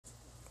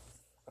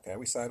Okay, are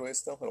we sideways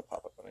still? It'll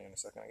pop up in a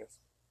second, I guess.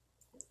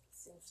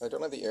 So I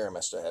don't have the error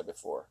message I had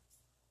before.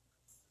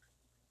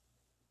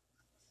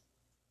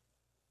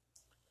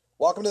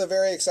 Welcome to the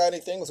very exciting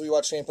things we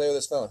watch Shane play with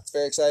his phone. It's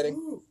very exciting.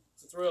 Ooh,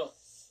 it's a thrill.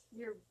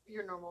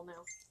 You're normal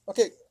now.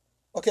 Okay,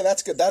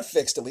 that's good. That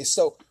fixed at least.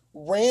 So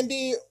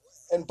Randy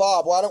and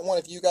Bob, why don't one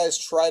of you guys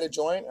try to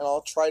join, and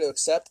I'll try to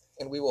accept,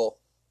 and we will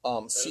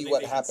see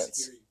what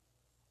happens.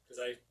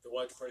 Because the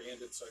watch party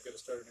ended, so I got to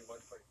start a new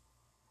watch party.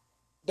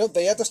 Don't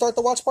they have to start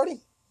the watch party?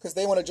 Because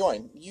they want to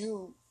join.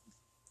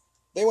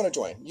 They want to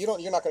join. You're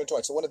not going to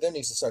join. So one of them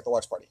needs to start the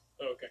watch party.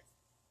 Oh, okay.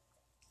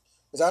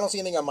 Because I don't see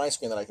anything on my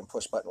screen that I can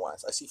push button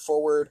wise. I see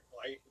forward. Well,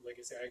 like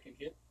I say, I can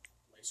hit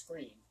my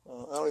screen.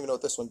 I don't even know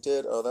what this one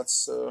did. Oh,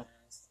 that's.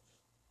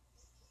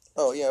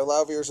 Oh yeah,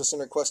 allow viewers to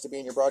send requests to be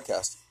in your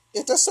broadcast.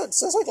 It just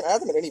says I can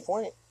add them at any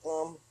point.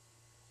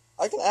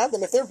 I can add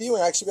them if they're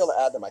viewing. I should be able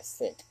to add them. I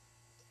think.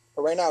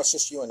 But right now it's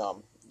just you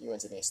and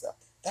Denise though.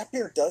 That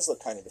beard does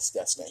look kind of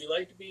disgusting. Would you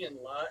like to be in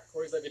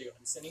Corey's live video?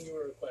 I'm sending you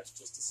a request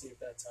just to see if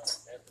that's how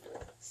I have to do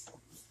it.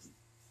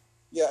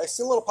 Yeah, I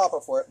see a little pop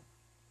up for it.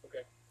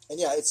 Okay. And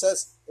yeah, it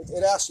says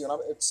it asks you,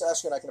 and it's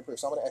asking you, and I can approve.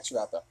 So I'm going to X you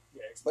out though.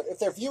 Yeah. But if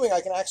they're viewing,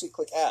 I can actually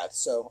click add.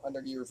 So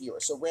under your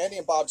viewer. So Randy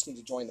and Bob just need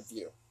to join the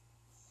view.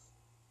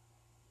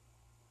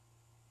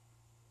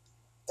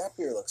 That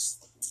beard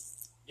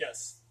looks.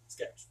 Yes,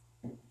 sketch.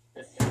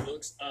 It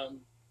looks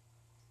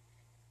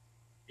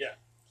yeah.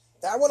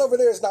 That one over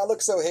there does not look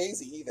so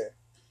hazy either.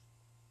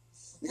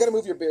 You got to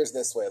move your beers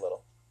this way a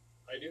little.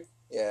 I do?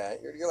 Yeah,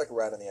 you're like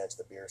right on the edge of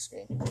the beer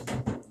screen.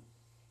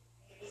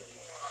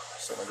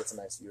 Someone gets a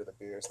nice view of the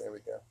beers. There we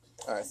go.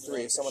 All right,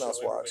 3. Someone else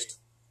watched.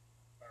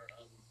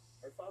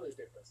 Our Father's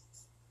Day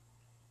presents.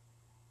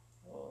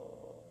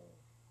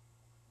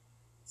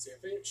 See,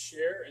 if I hit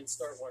share and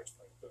start watch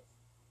party, boom.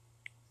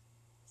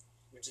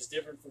 Which is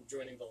different from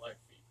joining the live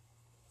feed.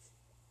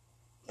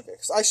 Okay,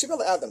 because I should be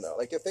able to add them though.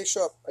 Like if they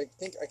show up, I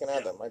think I can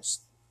add them.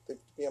 They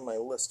be on my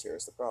list here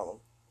is the problem.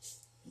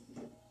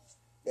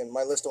 And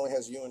my list only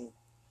has you and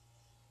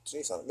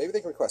Denise on it. Maybe they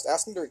can request.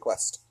 Ask them to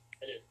request.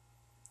 I did.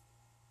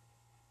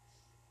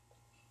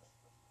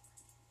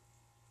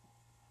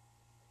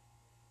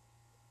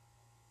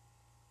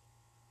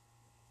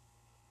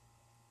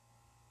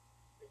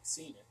 They've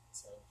seen it,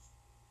 so.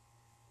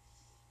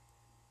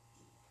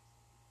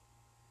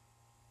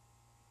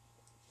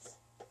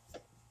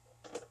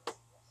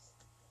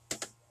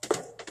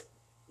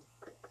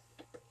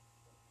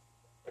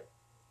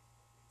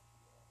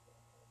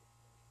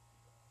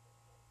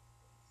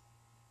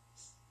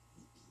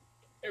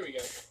 There we go.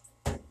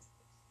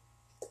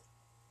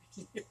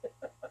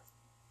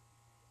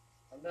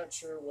 I'm not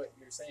sure what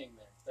you're saying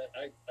there. That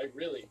I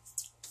really.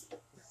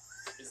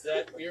 Is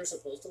that beer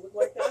supposed to look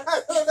like that?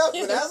 I don't know,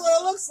 but that's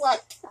what it looks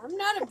like. I'm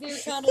not a beer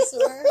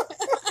connoisseur.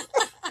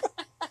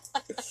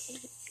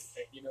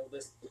 Hey, you know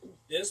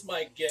this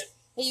might get.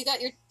 Hey, you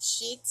got your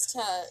sheets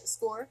to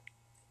score?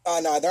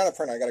 No, they're on a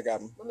printer. I gotta grab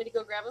them. Want me to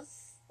go grab them?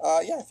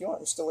 Yeah, if you want.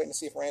 I'm still waiting to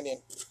see if Randy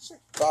and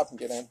Bob can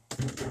get in.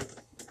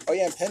 Oh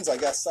yeah, and pins, I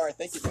guess. Sorry,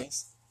 thank you,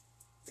 Denise.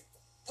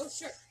 Oh,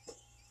 sure.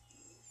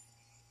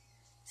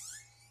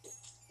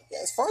 Yeah,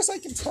 as far as I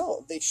can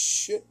tell, I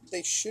should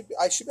be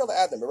able to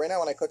add them. But right now,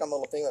 when I click on the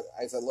little thing that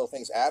has the little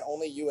things add,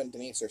 only you and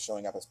Denise are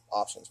showing up as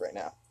options right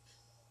now.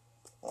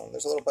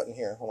 There's a little button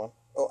here. Hold on.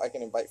 Oh, I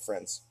can invite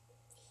friends.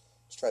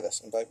 Let's try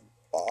this. Invite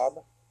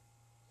Bob.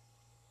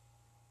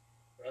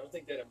 But I don't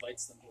think that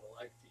invites them to the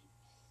live feed.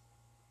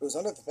 It was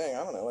under the thing.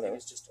 I don't know. Whatever.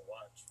 It's just to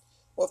watch.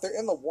 Well, if they're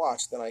in the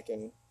watch, then I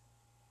can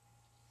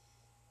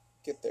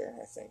get there,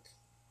 I think.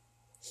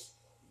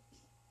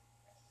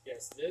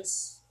 Yes,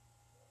 this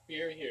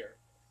beer here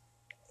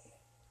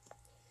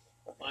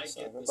might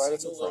so get the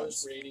single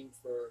lowest rating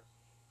for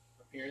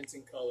appearance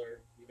and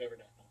color you've ever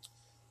done.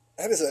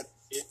 That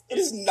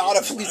is not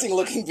a pleasing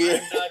looking beer.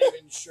 I'm not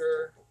even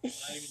sure.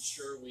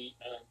 We.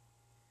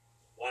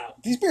 Wow.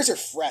 These beers are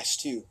fresh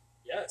too.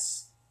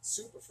 Yes,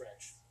 super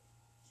fresh.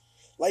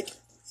 Like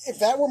if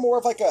that were more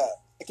of like a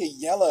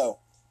yellow,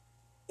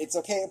 it's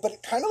okay. But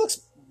it kind of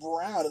looks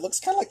brown. It looks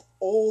kind of like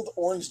old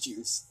orange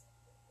juice.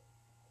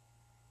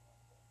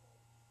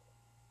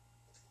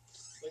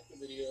 Like the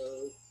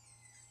video.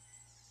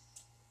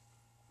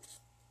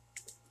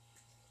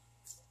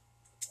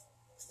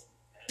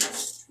 And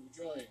to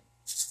join.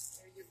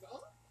 There you go.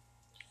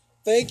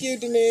 Thank you,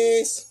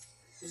 Denise.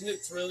 Isn't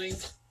it thrilling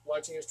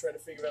watching us try to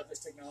figure out this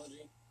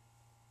technology?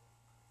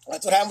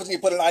 That's what happens when you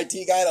put an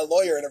IT guy and a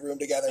lawyer in a room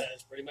together.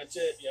 That's pretty much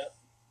it, yep.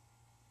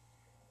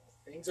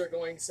 Things are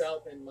going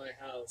south in my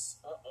house.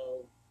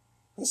 Uh-oh.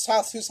 Whose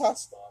house? Whose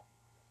house? Bob,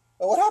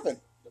 Oh, what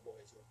happened? the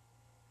boys are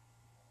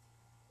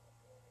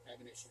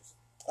having issues.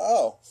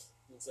 Oh.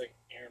 Looks like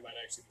Aaron might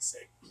actually be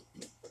sick.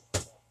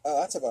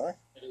 Oh, that's a bummer.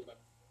 It is bummer.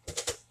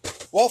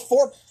 Well,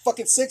 4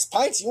 fucking 6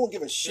 pints, you won't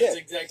give a shit. That's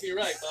exactly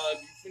right, Bob.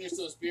 You finish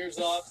those beers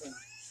off and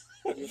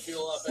you'll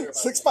feel a lot better about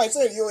 6 it. pints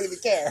in, you won't even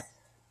care.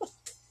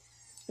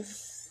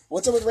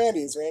 What's up with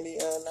Randy? Is Randy,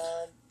 can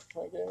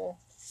I get in there?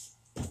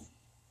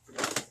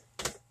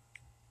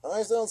 I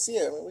just don't see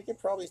it. I mean, we could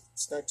probably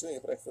start doing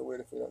it, but I feel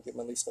weird if we don't give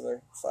them at least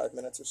another 5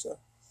 minutes or so.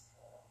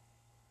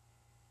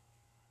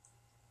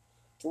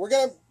 Okay, we're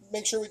gonna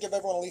make sure we give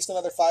everyone at least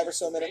another 5 or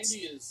so minutes.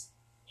 Randy is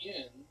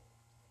in.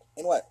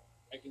 In what?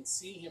 I can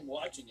see him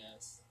watching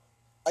us.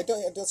 I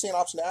don't see an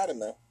option to add him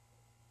though.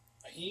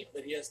 But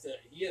he has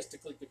to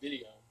click the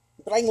video.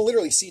 But I can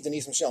literally see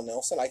Denise Michelle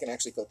Nelson. I can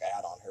actually click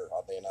add on her,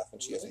 oddly enough,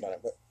 and she hasn't done it.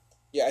 But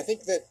yeah, I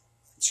think that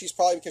she's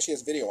probably because she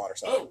has video on or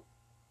something. Oh,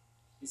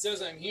 he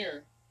says I'm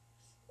here.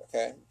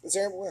 Okay.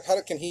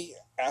 Can he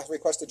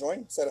request to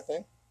join? Is that a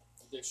thing?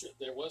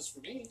 There was for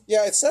me.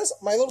 Yeah, it says,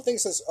 my little thing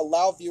says,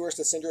 allow viewers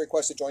to send your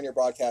request to join your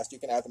broadcast. You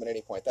can add them at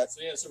any point.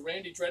 So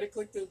Randy, try to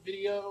click the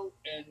video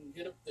and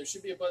hit up. There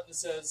should be a button that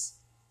says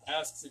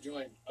ask to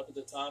join. Up at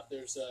the top,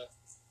 there's a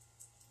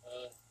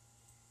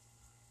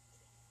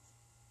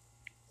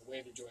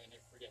way to join. I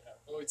forget how.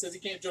 Oh, it says he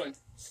can't join.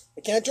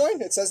 It can't join?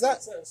 It says that?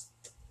 It says.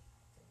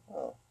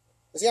 Oh.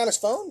 Is he on his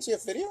phone? Does he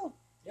have video?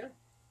 Yeah.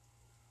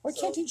 Why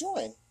can't he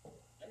join?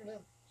 I don't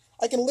know.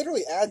 I can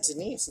literally add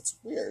Denise. It's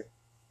weird.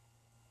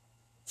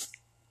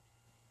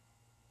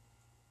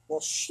 Well,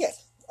 shit.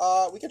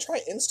 We could try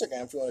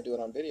Instagram if you want to do it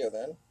on video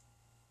then.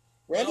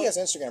 Randy has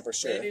Instagram for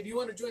sure. Randy, if you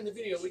want to join the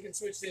video, we can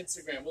switch to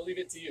Instagram. We'll leave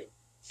it to you.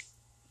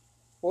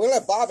 Well, we don't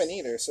have Bob in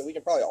either, so we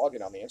can probably all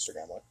get on the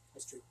Instagram one.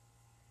 That's true.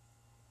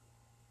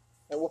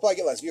 And we'll probably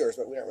get less viewers,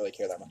 but we don't really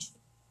care that much.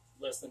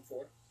 Less than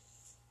 4.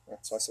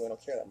 That's why I say we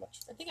don't care that much.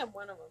 I think I'm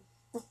one of them.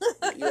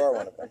 You are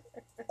one of them.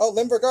 Oh,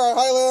 Lim Vergara.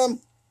 Hi,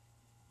 Lim.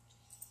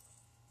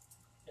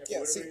 Yeah,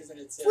 for whatever reason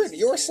it says weird.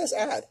 Yours says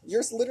add.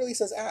 Yours literally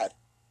says add.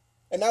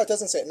 And now it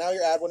doesn't say it. Now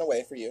your ad went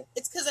away for you.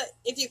 It's because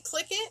if you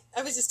click it,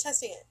 I was just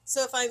testing it.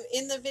 So if I'm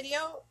in the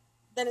video,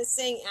 then it's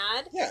saying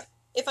add. Yeah.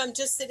 If I'm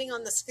just sitting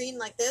on the screen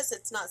like this,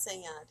 it's not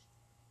saying add.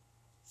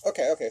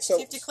 Okay. So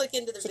you have to click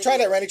into the video. So try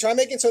that, Randy. Try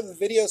making so the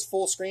video's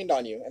full screened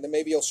on you, and then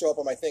maybe you'll show up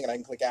on my thing and I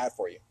can click add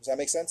for you. Does that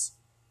make sense?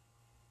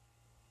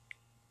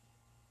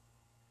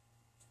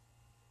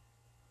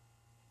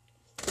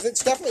 Because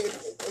it's definitely,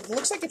 it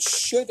looks like it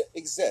should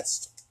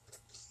exist.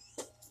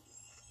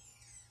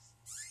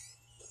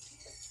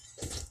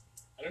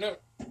 I don't know.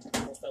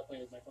 I'll stop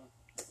playing with my phone.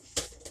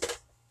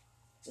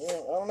 Yeah,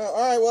 I don't know.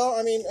 All right, well,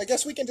 I mean, I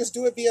guess we can just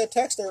do it via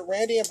text or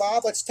Randy and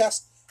Bob. Let's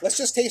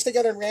just taste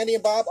together, and Randy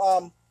and Bob,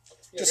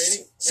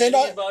 send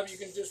Bob, you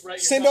can just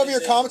send over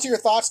your comments or your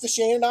thoughts to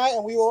Shane and I,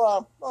 and we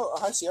will.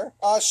 Hi, Sierra.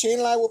 Shane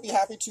and I will be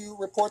happy to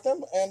report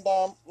them and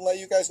let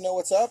you guys know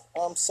what's up.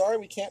 Sorry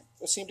we can't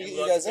seem to get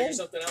you guys in. Figure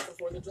something out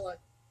before the July.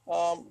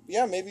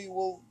 Yeah, maybe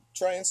we'll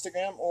try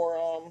Instagram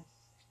or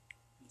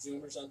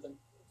Zoom or something.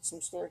 Some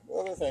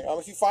other thing.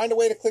 If you find a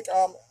way to click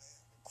add,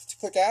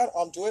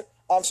 do it.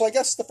 So I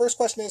guess the first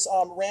question is,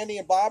 Randy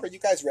and Bob, are you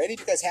guys ready?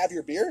 Do you guys have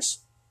your beers?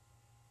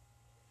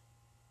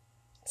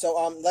 So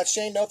let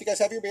Shane know if you guys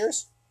have your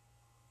beers.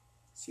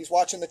 He's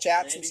watching the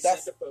chats and stuff.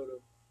 Sent a photo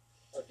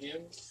of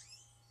him.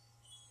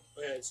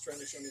 Oh yeah, it's trying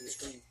to show me the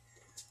screen.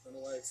 I don't know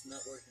why it's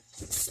not working.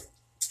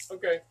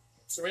 Okay,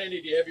 so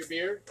Randy, do you have your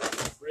beer?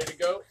 Ready to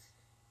go?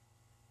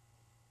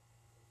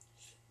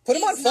 Put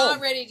him on phone. He's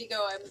not ready to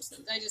go.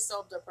 I just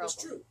solved a problem. That's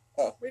true.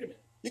 Oh, wait a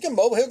minute. You can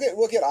mobile.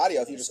 We'll get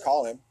audio if you just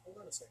call him. Hold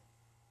on a second.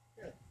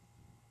 Yeah,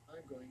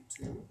 I'm going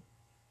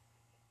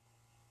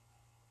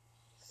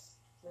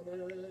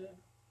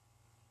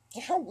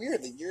to. How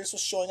weird that yours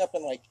was showing up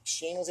and like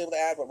Shane was able to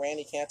add, but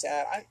Randy can't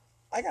add.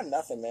 I got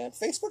nothing, man.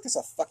 Facebook is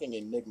a fucking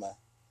enigma.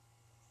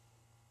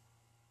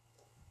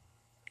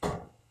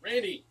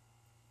 Randy.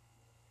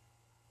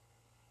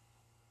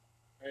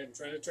 All right, I'm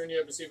trying to turn you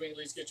up to see if we can at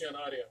least get you on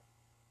audio.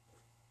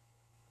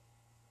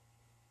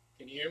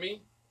 Can you hear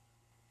me?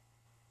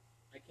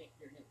 I can't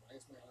hear him. Why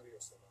is my audio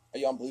so low? Are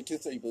you on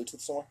Bluetooth? Are you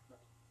Bluetooth somewhere?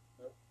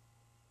 No.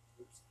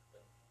 Oops. No.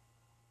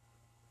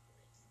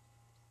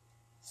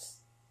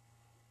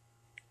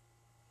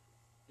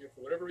 Yeah,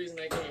 for whatever reason,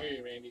 I can't hear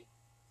you, Randy.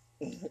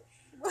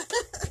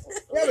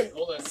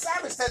 Hold on.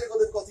 Savage technical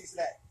difficulties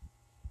today.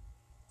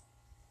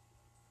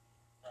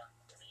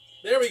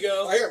 There we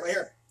go. I hear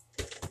him.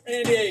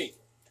 Randy.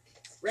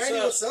 Randy,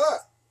 what's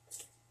up?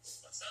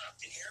 What's up?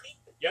 Can you hear me?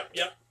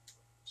 Yep.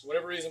 For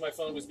whatever reason, my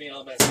phone was being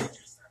all messy.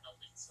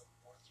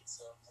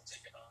 So I'll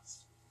take it off.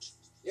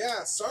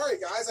 Yeah, sorry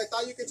guys. I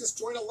thought you could just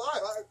join a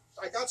live.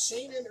 I got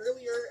Shane in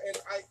earlier,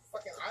 and I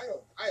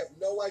have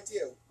no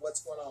idea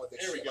what's going on with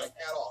this shit like,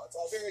 at all. It's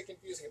all very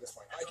confusing at this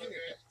point.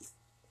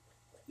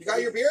 You got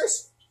your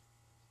beers?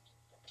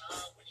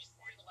 When he's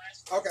pouring the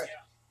last one, Okay.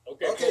 yeah.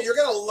 Okay. Okay, Cool. you're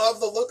gonna love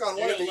the look on one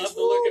You're of gonna these. love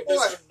the look of this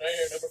Boy. one right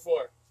here, number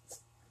 4.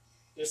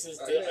 This is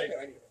the.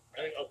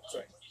 Oh,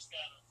 sorry. He's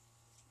got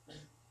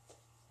him.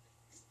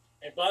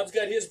 And Bob's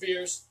got his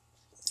beers.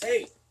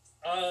 Hey,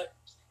 let's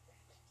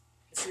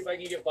see if I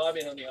can get Bob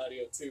in on the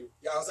audio too.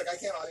 Yeah, I was like, I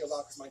can't audio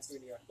loud because mine's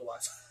doing the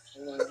live.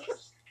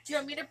 Do you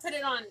want me to put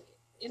it on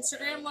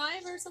Instagram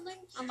Live or something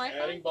on my phone?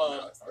 Adding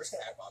Bob. We're just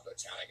gonna add Bob to the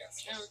chat, I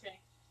guess. Oh, okay.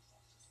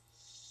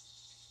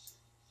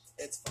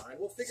 It's fine.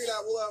 We'll figure it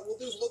out. We'll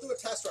do a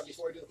test run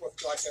before we do the 4th of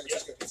July San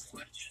Francisco.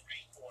 1, 2,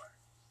 3, 4.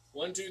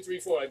 1, 2, 3,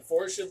 4. And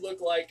 4 should look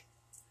like.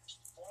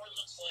 4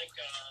 looks like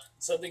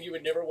Something you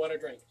would never want to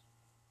drink.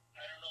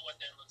 I don't know what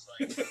that looks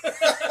like.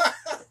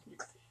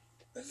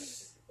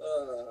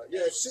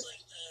 Yeah, it should.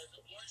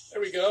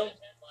 There we go.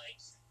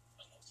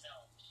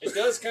 It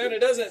does kind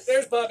of, doesn't it?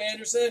 There's Bob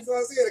Anderson. So I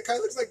was thinking, it kind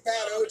of looks like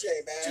bad OJ,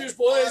 man. Cheers,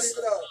 boys. I don't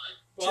even know.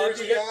 Bob, Cheers,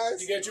 do you you, get, guys.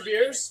 do you get your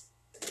beers?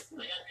 I got beer.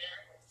 Yeah,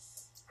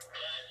 I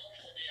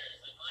got beers.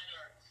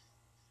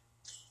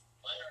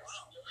 Mine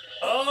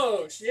are.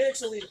 Oh, she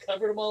actually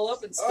covered them all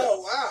up and stuff.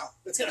 Oh, wow.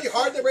 It's going to be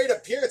hard to rate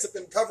appearance if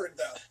them covered,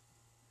 though.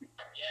 Yeah.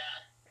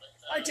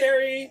 Hi,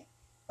 Terry.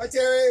 Hi,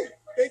 Terry.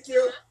 Thank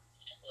you.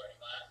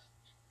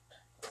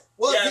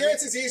 Well, Yeah,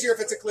 appearance is easier if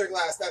it's a clear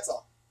glass, that's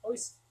all.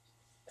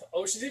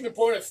 Oh, she's even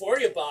pouring it for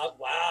you, Bob.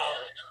 Wow.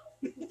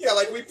 Yeah,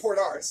 like we poured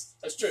ours.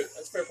 That's true.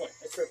 That's a fair point.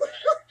 That's a fair point.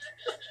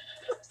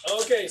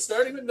 Okay,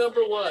 starting with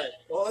number 1.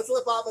 Well, let's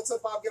let Bob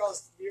get all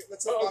his beer.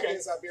 Let's let Oh, Bob okay. get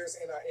his beers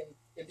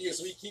in view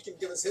so he can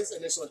give us his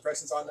initial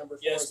impressions on number 4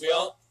 Yes, as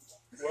well.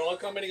 we're all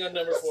commenting on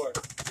number 4.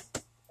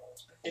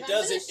 It I'm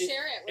does gonna it.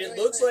 share it. What It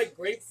do I looks put? like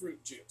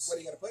grapefruit juice. What are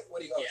you going to put?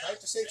 What do you go? Type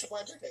to say it's a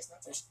blind beer taste.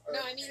 That's all. No,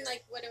 I mean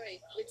like what do I?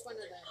 Which one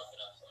of them?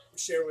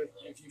 Share with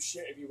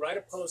if you write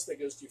a post that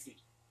goes to your feed.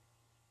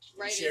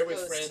 Right. Share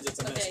with friends, it's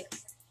a Okay. message.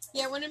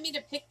 Yeah, it wanted me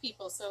to pick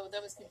people, so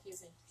that was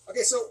confusing.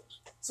 Okay, so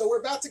we're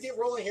about to get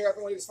rolling here.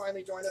 Everyone who's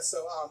finally joined us.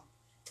 So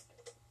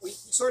we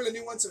started a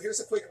new one. So here's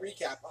a quick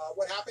recap.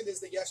 What happened is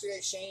that yesterday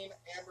Shane,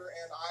 Amber,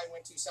 and I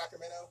went to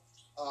Sacramento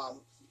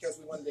because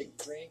we wanted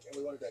to drink and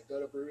we wanted to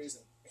go to breweries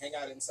and hang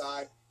out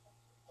inside.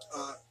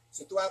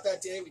 So throughout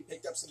that day, we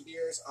picked up some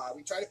beers.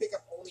 We tried to pick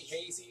up only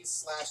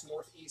hazies /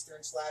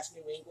 Northeastern /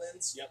 New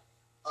Englands. Yep.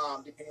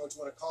 Depending on what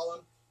you want to call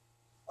them.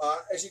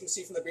 As you can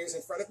see from the beers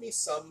in front of me,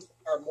 some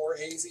are more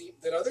hazy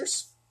than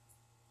others.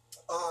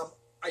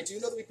 I do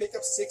know that we picked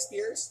up 6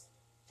 beers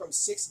from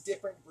 6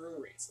 different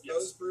breweries. Yes.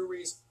 Those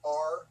breweries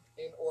are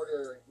in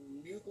order: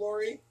 New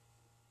Glory,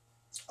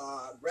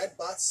 Red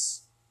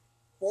Bus,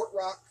 Fort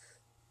Rock,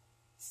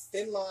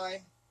 Thin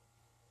Line,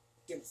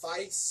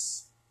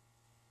 Device.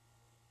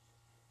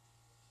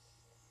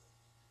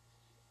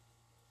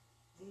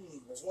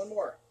 There's one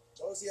more.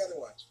 What was the other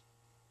one?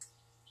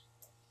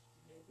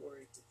 New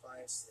Glory,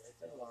 Device,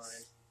 Thin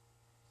Line.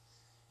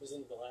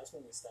 Wasn't it the last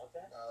one we stopped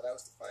at? No, that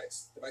was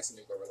Device. Device and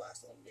New Glory were the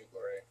last one. New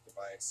Glory,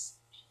 Device,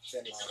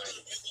 Thin It's Line.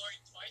 a New Glory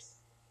twice.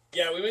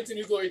 Yeah, we went to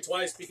New Glory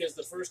twice because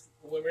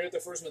when we were at the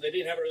first one, they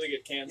didn't have a really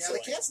good can Yeah, the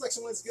selection. can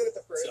selection was good at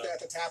the first So- at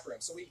the tap room.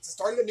 So we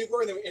started at New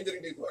Glory and then we ended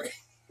at New Glory.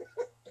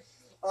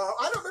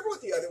 I don't remember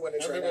what the other one I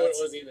is don't right remember now. what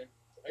it was either.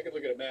 I could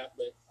look at a map,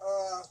 but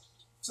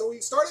So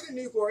we started in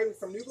New Glory.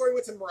 From New Glory we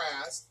went to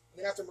Mraz. And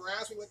then after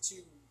Mraz we went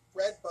to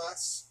Red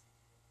Bus.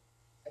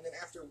 And then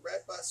after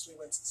Red Bus we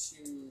went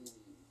to...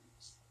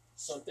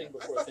 something I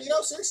before.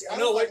 thought, seriously, I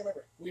No, don't wait.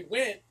 remember. We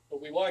went,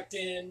 but we walked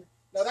in.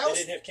 No, that They was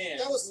didn't have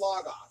cans. that was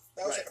log off.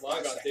 That was Right, like a log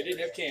 5 off. They second didn't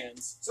have video.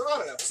 cans. So I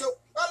don't know. So I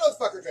don't know what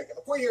the fuck we're drinking.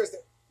 The point here is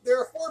that there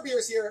are 4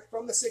 beers here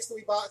from the 6 that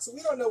we bought, so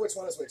we don't know which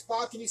one is which.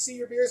 Bob, can you see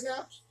your beers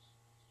now?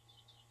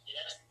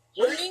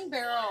 Yeah. Burning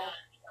Barrel.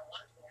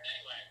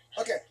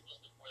 Okay,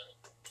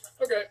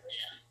 Okay,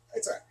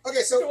 it's all right.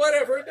 Okay, so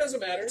whatever. It doesn't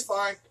matter. it's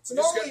fine. So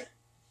Just normally,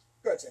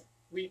 go ahead, Tim.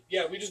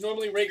 We just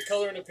normally rate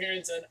color and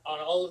appearance on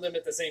all of them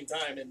at the same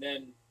time, and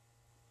then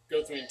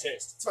go through and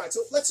taste. It's fine.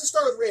 So let's just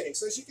start with rating.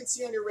 So as you can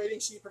see on your rating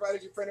sheet,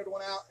 provided you printed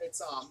one out, it's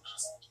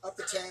up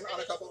to 10 on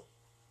a couple.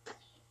 Did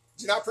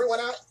you not print one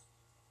out?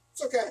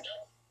 It's okay.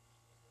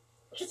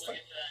 It's fine.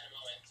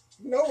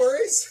 No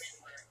worries.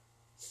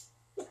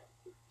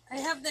 I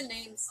have the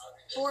names: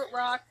 Fort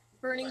Rock,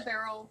 Burning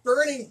Barrel,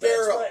 Burning That's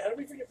Barrel, right. How did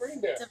we forget Burning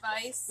Barrel?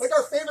 Device. like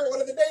our favorite one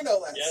of the day, no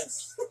less.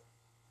 Yes.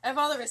 I have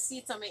all the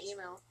receipts on my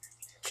email.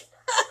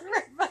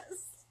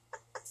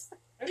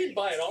 I didn't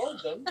buy all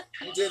of them.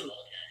 You didn't.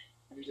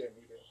 You didn't.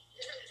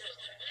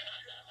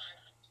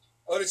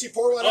 Oh, did she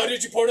pour one Oh, out?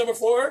 did you pour number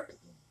 4?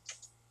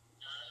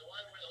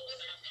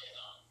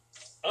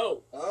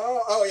 Oh,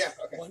 Oh, yeah.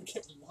 Okay.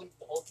 the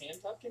whole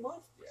can top came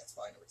off. Yeah, it's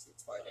probably number 2.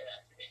 It's probably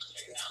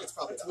it's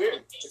probably That's the-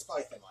 weird. It's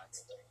probably Thin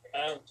Lines.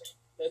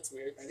 That's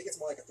weird. I think it's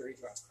more like a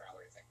 32-ounce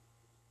crowler. I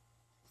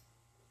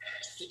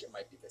think it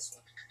might be this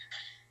one.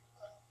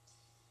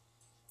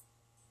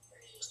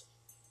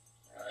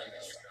 I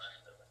know.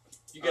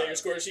 You got your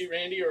score sheet,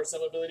 Randy, or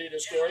some ability to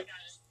score?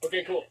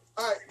 Okay, cool.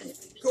 All right,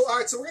 cool. All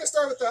right, so we're gonna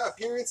start with the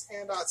appearance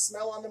and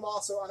smell on them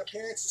all. So on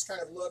appearance, just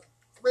kind of look,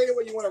 rate it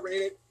what you want to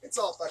rate it. It's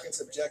all fucking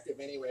subjective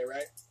anyway,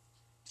 right?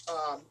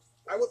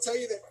 I will tell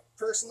you that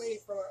personally,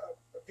 from an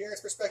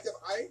appearance perspective,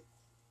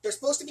 they're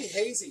supposed to be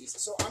hazies,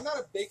 so I'm not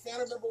a big fan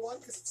of number 1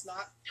 because it's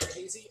not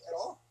hazy at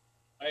all.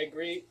 I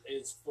agree.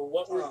 It's for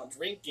what we're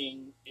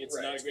drinking. It's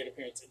right. not a great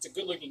appearance. It's a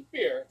good-looking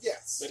beer,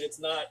 Yes. but it's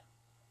not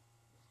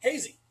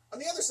hazy. On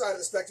the other side of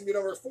the spectrum, you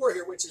have number 4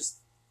 here, which is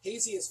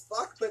hazy as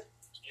fuck, but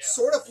Yeah.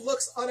 sort of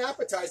looks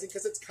unappetizing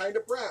because it's kind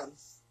of brown.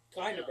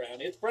 Kind of brown.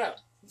 It's brown.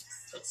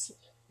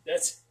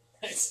 That's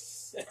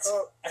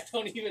I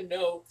don't even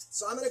know.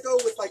 So I'm gonna go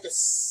with like a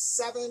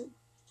 7,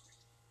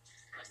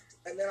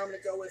 and then I'm gonna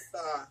go with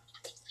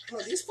No,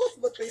 these both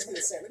look basically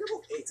the same. They're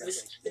both 8s,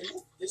 I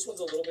think. This one's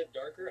a little bit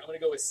darker. I'm going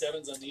to go with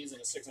 7s on these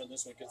and a 6 on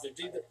this one because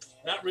they're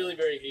not really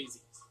very hazy.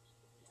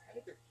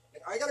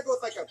 I gotta go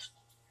with like a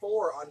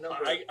 4 on number.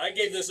 I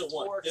gave this a 1.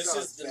 4 This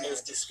sounds is the bad.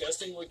 most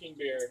disgusting looking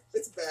beer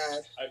It's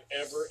bad. I've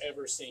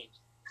ever seen.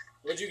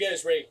 What'd you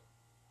guys rate?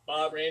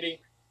 Bob,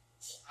 Randy?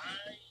 I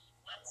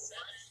went 7,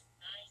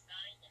 9,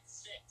 9, and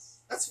 6.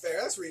 That's fair.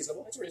 That's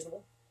reasonable. That's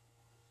reasonable.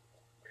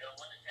 We're going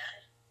 1 to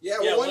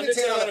 10. Yeah, well, 1 to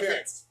 10 on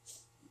appearance.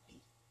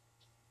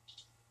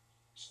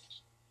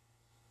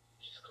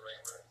 These are the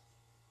right word.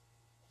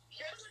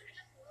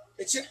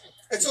 It should.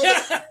 It's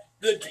over.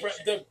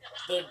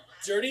 The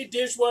dirty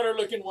dishwater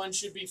looking one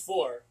should be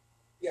 4.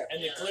 Yeah.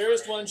 And the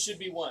clearest one should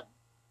be 1.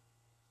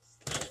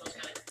 First one's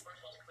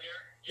clear.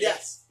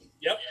 Yes.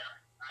 Yep. Yeah.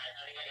 Alright,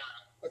 I think I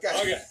got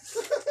him. Okay. Okay.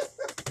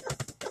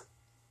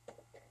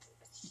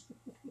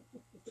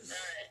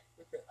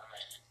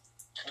 Alright.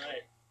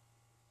 Alright.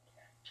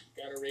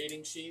 Got our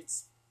rating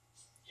sheets.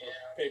 Yeah.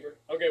 Paper.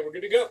 Okay, we're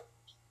good to go.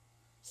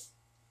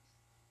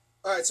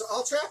 All right. So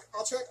I'll track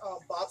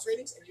Bob's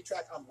ratings, and you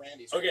track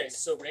Randy's. Okay, ratings.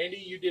 so Randy,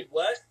 you did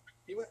what?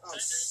 He went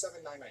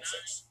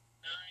 7996,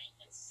 9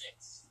 and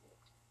 6.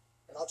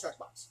 and I'll track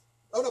Bob's.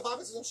 Oh no, Bob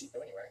has his own sheet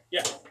though anyway.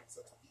 Yeah.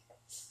 So,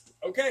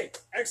 Okay,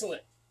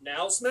 excellent.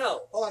 Now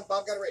smell. hold on,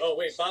 Bob got it right. Oh,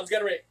 wait, Bob's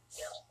got a rate.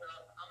 Yeah,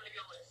 I'm going to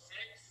go with 6,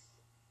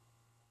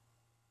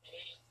 8,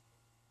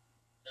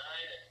 9,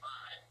 and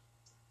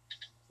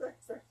 5. Fair,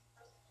 fair.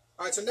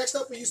 All right. So next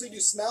up, we usually do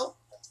smell,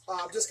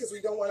 just because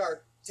we don't want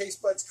our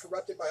taste buds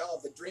corrupted by all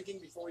of the drinking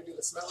before we do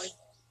the smelling.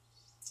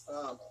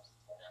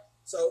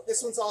 So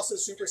this one's also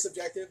super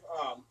subjective.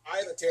 I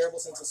have a terrible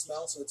sense of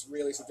smell, so it's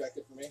really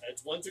subjective for me.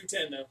 It's 1 through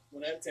 10 though.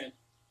 1 out of 10.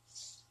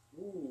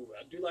 Ooh,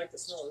 I do like the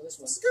smell of this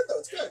one. It's good though.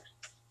 It's good.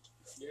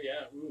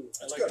 Yeah. Ooh, I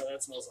It's like good. how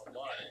that smells a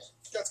lot.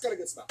 That's got a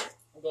good smell.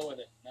 I'm going with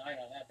a 9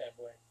 on that bad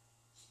boy.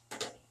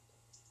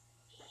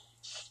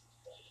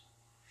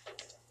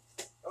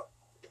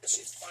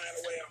 She's flying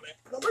away on me.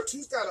 Number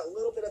 2's got a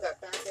little bit of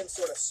that back end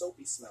sort of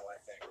soapy smell, I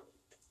think.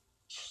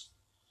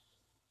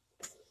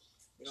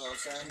 You know what I'm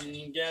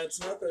saying? Yeah, it's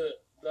not the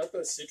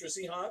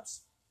citrusy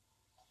hops.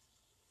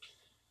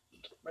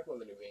 Might go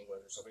with the New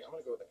England or something. I'm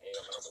gonna go with an 8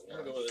 on I'm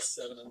number gonna 1. go with a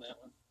 7 on that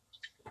one.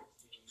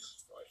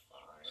 It's probably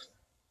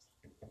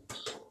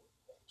fine.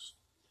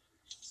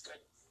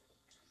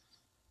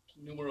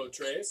 Numero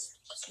tres.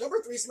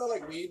 Number 3 smell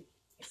like weed.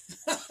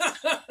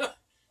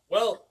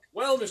 well,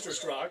 Mr.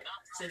 Strock,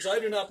 since I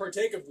do not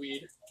partake of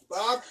weed,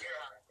 Bob?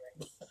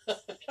 It's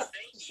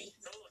dainty.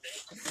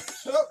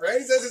 Thank you. Oh,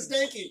 Randy says it's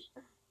danky.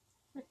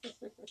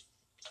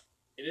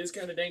 it is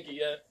kind of danky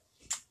yet.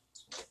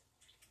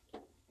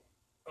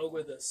 Oh,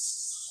 with a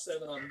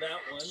 7 on that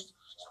one.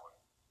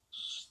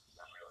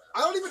 I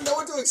don't even know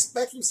what to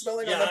expect from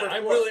smelling on Yeah, number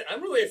 4.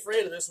 I'm really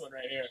afraid of this one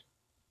right here.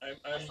 I'm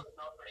This one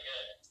smells pretty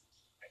good.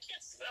 I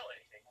can't smell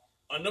anything.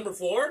 on number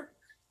 4.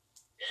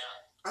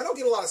 Yeah. I don't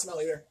get a lot of smell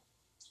either.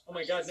 Oh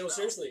my God, no,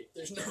 seriously,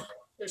 there's no.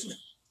 You don't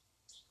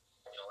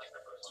like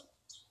the first one?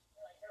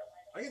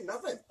 I get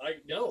nothing. I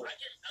know. I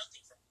get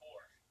nothing from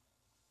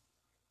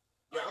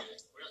 4. Yeah.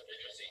 Real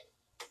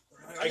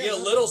citrusy. I get a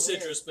little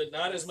citrus, but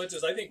not as much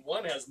as I think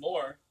 1 has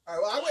more. All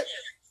right, well,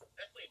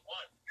 Definitely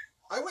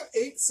 1. I went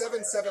 8,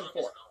 7, 7,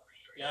 4.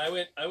 Yeah,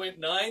 I went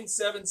 9,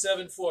 7,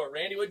 7, 4.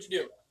 Randy, what'd you do?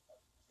 9, 8,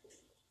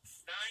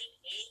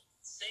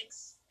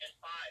 6, and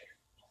 5.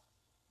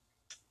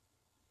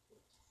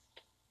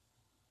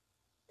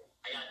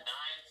 I got 9,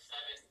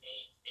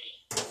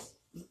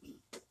 7, 8,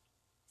 8.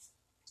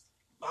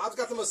 Bob's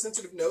got the most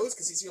sensitive nose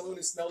because he's the only one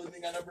who smelled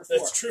anything on number 4.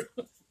 That's true.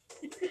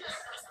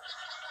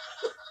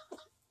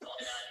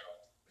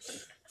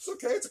 It's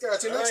okay. It's okay.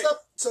 All right,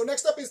 so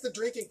next up is the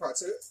drinking part.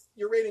 So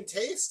you're rating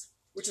taste,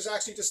 which is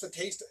actually just the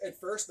taste at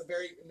first, the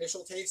very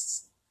initial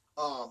tastes.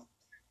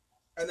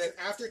 And then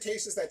after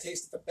taste is that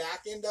taste at the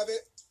back end of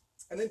it.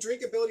 And then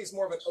drinkability is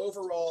more of an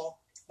overall,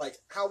 like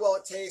how well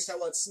it tastes, how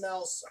well it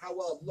smells, how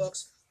well it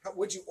looks. How,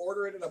 would you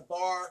order it in a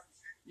bar?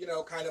 You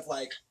know, kind of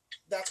like,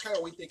 that's kind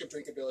of what we think of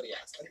drinkability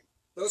as. And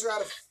those are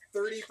out of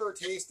 30 for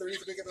taste, 30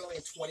 for drinkability,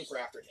 and 20 for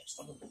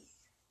aftertaste.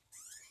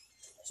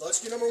 So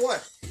let's do number 1.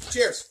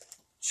 Cheers.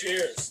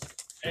 Cheers.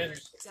 And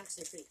It's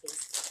actually pretty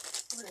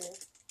tasty.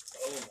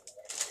 oh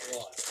my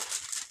God,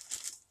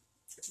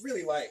 It's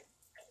really light.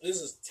 this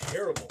is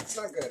terrible. It's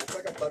not good. It's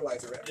like a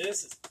Budweiser red.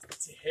 This is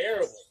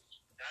terrible.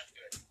 Not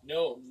good.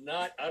 No,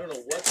 not. I don't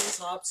know what these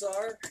hops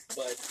are,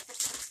 but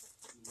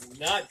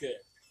not good.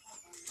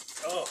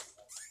 Oh.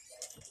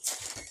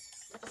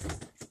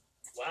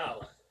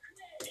 Wow.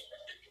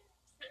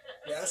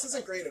 Yeah, this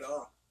isn't great at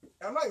all.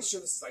 I'm not even sure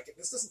this is like it.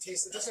 This doesn't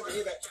taste. It doesn't have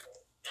any of that.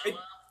 It,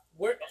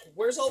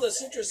 where's all the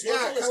citrus? Yeah,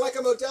 Where's all kind of this- like a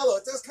Modelo.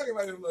 It does kind of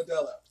remind me of a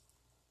Modelo.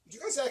 Did you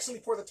guys actually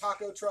pour the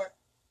taco truck?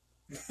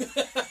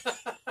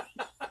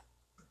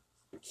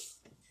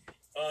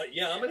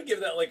 Yeah, I'm gonna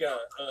give that like a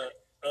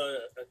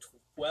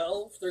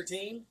 12,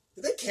 13.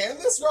 Did they can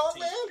this wrong,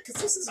 man?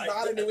 Because this is I-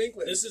 not a New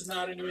England. This is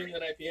not a New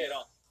England IPA at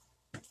all.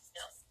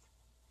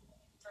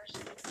 First, the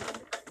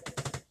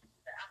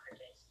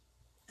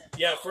aftertaste.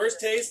 Yeah, first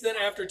taste, then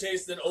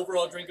aftertaste, then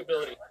overall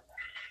drinkability.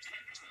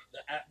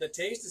 the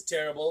taste is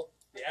terrible.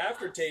 The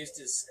aftertaste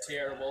is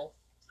terrible,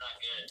 It's not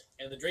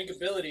good. and the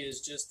drinkability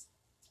is just.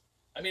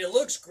 I mean, it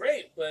looks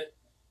great, but.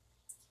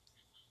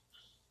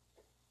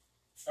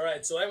 All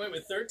right, so I went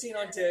with 13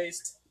 on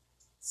taste,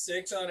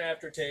 6 on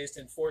aftertaste,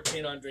 and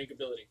 14 on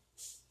drinkability.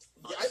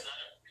 Yeah, It's not a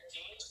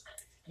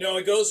 15, No,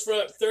 it goes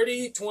from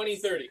 30, 20,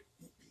 30.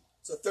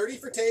 so 30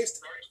 for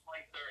taste. 30,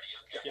 20,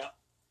 30. Okay. Yeah.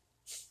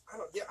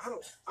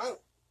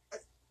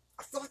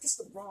 I feel like it's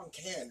the wrong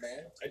can,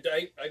 man.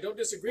 I don't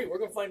disagree. We're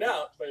going to find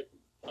out, but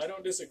I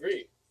don't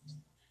disagree.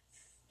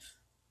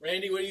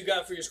 Randy, what do you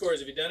got for your scores?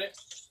 Have you done it?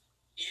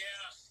 Yeah.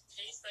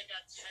 Taste, I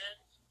got 10.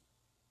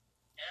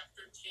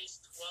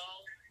 Aftertaste, 12.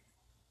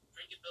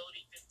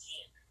 Drinkability,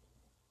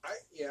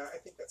 15. I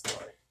think that's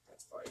fine.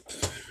 That's fine.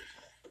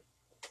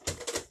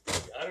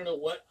 I don't know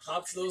what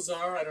hops those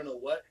are. I don't know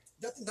what.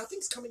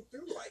 Nothing's coming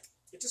through. Like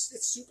it's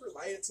super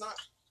light. It's not.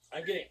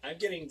 I'm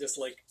getting this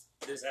like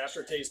this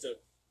aftertaste of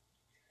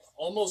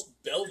almost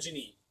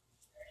Belgian-y.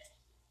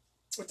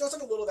 It does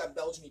have a little of that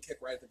Belgian kick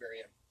right at the very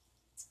end.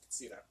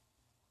 See that?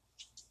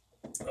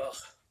 Ugh.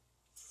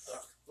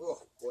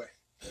 Oh boy.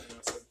 I think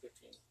it's going through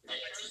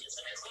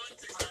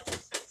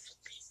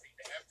tasting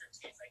the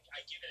aftertaste. I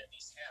give it at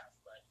least half,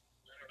 but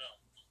I don't know.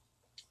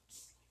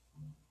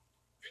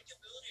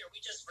 Drinkability, are we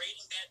just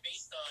rating that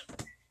based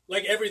on?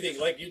 Like everything.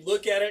 Like you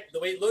look at it, the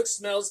way it looks,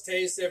 smells,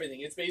 tastes,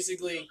 everything. It's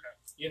basically,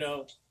 you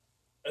know,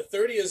 a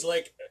 30 is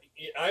like,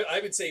 I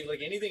would say like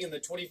anything in the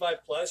 25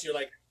 plus, you're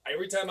like,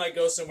 every time I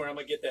go somewhere, I'm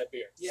going to get that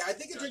beer. Yeah, I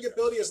think a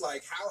drinkability is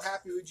like how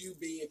happy would you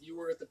be if you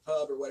were at the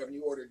pub or whatever and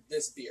you ordered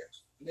this beer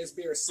and this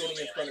beer is sitting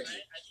in front of you.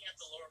 I think I have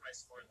to lower my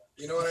score then.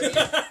 You know what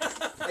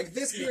I mean? Like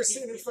this beer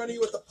sitting in front of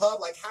you at the pub.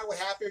 Like how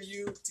happy are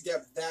you to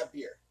get that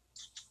beer?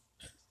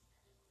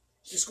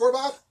 You score,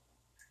 Bob?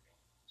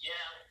 Yeah,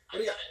 What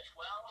do you I got? got a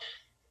 12,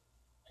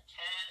 a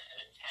 10,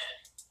 and a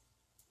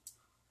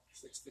 10.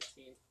 6,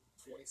 15,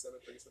 27,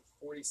 37,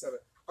 47.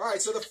 All right,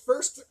 so the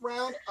first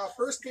round,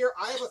 first beer,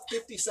 I have a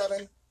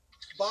 57.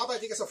 Bob, I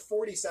think it's a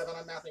 47.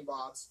 I'm mathing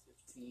Bob's.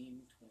 15,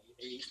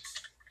 28.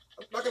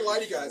 I'm not going to lie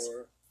to you guys.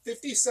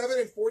 57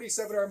 and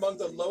 47 are among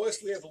the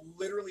lowest we have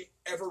literally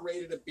ever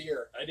rated a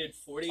beer. I did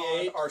 48.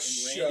 On our and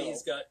show,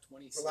 Randy's got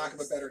 26. for lack of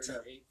a better term.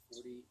 38,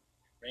 40.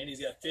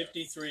 Randy's got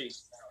 53.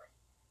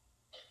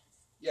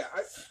 Yeah,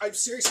 I'm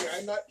seriously,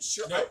 I'm not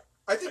sure. No.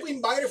 I think we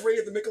might have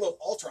rated the Michelob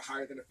Ultra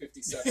higher than a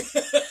 57.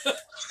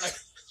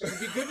 It would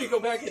be good to go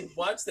back and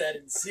watch that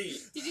and see.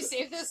 Did you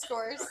save those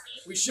scores?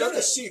 We showed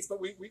the sheets, but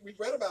we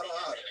read about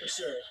for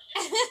sure.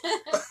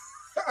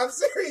 I'm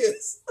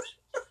serious.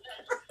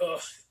 Ugh.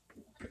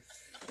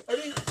 I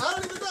mean, I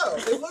don't even know.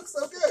 It looks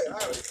so good. All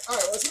right,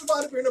 let's move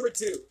on to beer number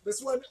 2.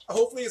 This one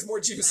hopefully is more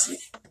juicy.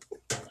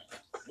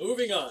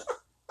 Moving on.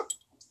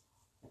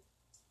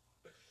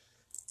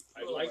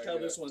 I Oh liked my how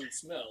God. this one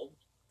smelled.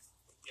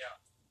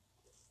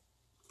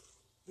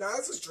 Now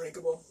this is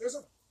drinkable. There's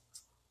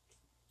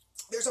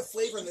a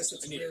flavor in this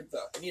that's weird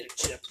though. I need a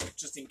chip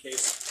just in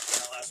case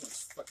that last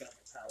one's fucking up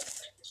my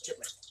palate. Chip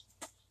me.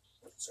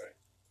 Sorry.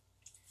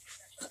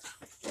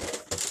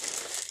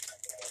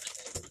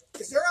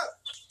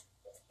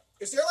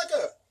 Is there like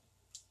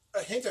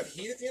a hint of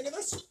heat at the end of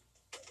this?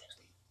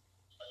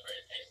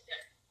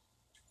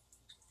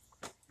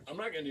 I'm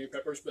not gonna do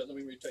peppers, but let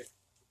me retake.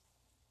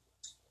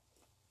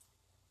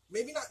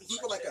 Maybe not heat,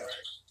 but like a.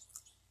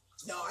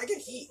 No, I get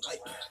heat.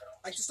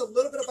 Like just a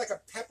little bit of like a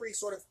peppery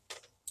sort of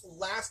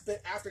last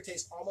bit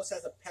aftertaste. Almost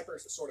has a pepper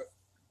sort of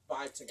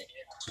vibe to me.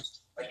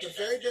 Like the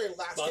very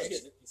last Bob's taste.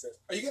 getting it, he said.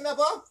 Are you getting that,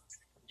 Bob?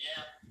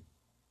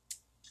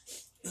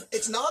 Yeah.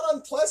 It's not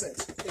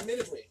unpleasant,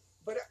 admittedly,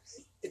 but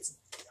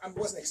I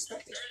wasn't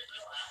expecting it.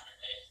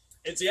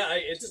 It's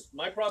just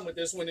my problem with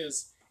this one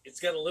is it's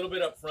got a little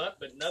bit up front,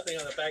 but nothing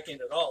on the back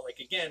end at all. Like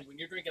again, when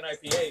you're drinking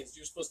IPAs,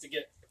 you're supposed to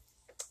get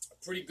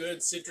a pretty good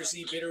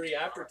citrusy, bittery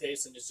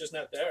aftertaste, and it's just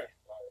not there.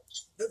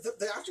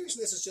 The aftertaste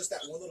in this is just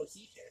that one little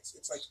heat hit.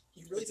 It's like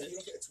you really That's it. you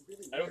don't get. It's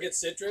really. I don't weird. get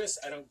citrus.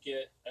 I don't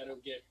get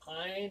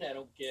pine. I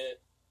don't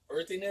get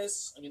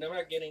earthiness. I mean, I'm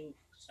not getting.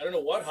 I don't know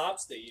what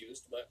hops they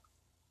used, but.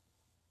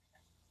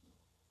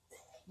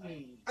 I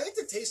think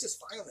the taste is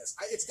fine on this.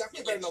 It's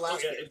definitely better than the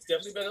last Yeah, beer. it's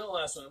definitely better than the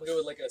last one. I'm gonna go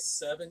with like a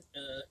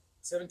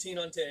 17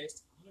 on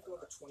taste. I'm gonna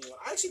go with a 21.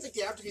 I actually think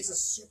the aftertaste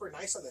is super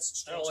nice on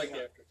this. I don't like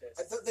strangely the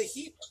enough. aftertaste. The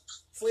heat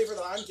flavor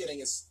that I'm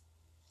getting is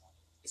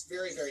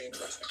very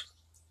interesting.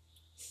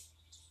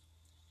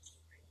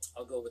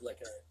 I'll go with like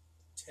a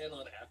 10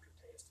 on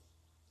aftertaste.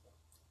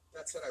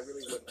 That said, I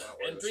really wouldn't want to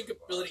order And this from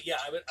drinkability,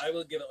 yeah, I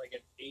will give it like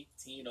an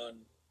 18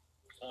 on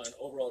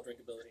overall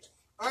drinkability.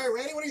 All right,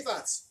 Randy, what are your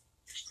thoughts?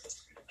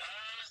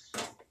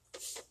 I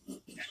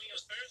mean, it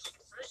was better than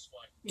the first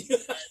one.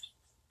 But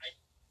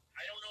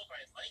I don't know if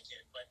I like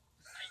it, but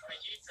I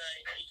gave that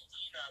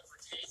 18 for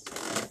taste.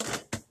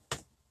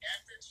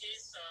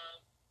 Aftertaste,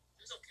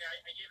 it was okay.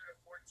 I gave it a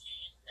 14,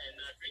 and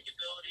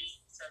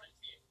drinkability 17.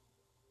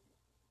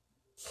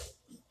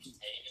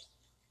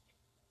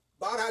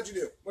 Bob, how'd you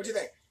do? What'd you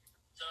think?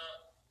 So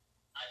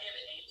I gave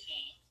it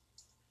 18,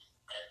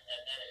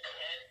 and then a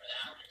 10 for the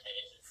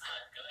aftertaste. It's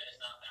not good.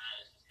 It's not bad.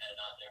 It's just kind of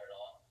not there at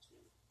all.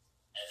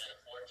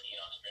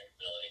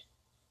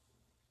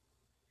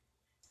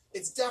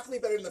 It's definitely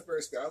better than the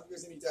first beer. I don't think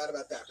there's any doubt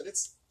about that. But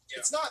it's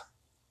not.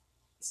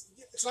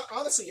 It's not,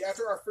 honestly,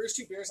 after our first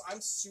 2 beers, I'm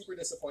super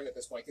disappointed at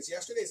this point because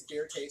yesterday's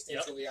beer tasting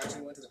until we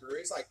actually went to the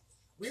breweries, like,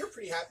 we were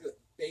pretty happy with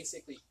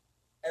basically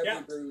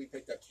every brewery we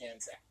picked up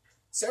cans at.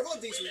 Several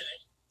of these. Wait a minute.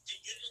 You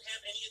didn't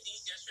have any of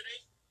these yesterday?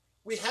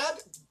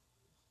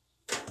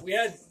 We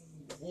had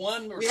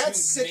one or we two. had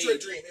Citra maybe.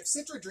 Dream. If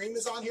Citra Dream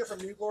is on here from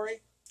New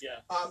Glory,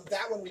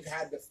 that one we've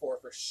had before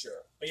for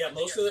sure. But yeah,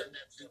 most of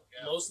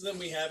them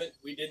we haven't.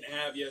 We didn't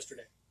have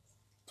yesterday.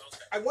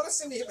 Okay. I want to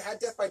say we have had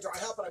Death by Dry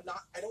Hop, but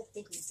I don't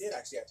think we did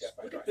actually have Death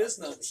by Look Dry at this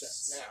Hop.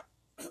 nonsense.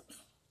 Now,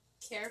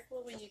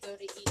 Careful when you go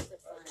to eat the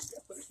fun.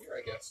 put it here,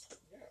 I guess.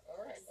 Yeah,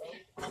 all right.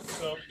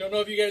 So don't know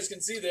if you guys can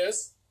see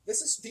this,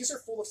 These are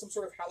full of some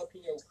sort of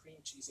jalapeno cream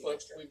cheesy but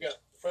mixture. we've got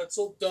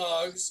pretzel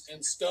dogs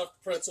and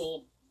stuffed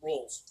pretzel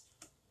rolls.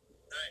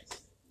 Nice.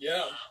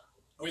 Yeah,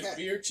 with Okay.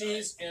 beer,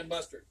 cheese, and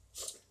mustard.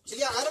 So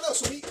yeah, I don't know.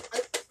 So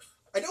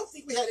I don't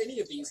think we had any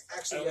of these I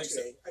actually don't think so.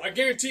 yesterday. I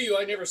guarantee you,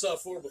 I never saw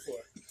 4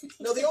 before.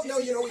 No, they don't know.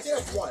 You know, we did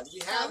have one.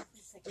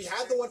 We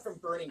had the one from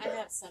Burning I Bear,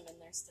 have some in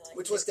there still.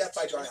 which was Death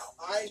by Dry Hop.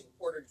 I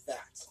ordered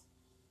that,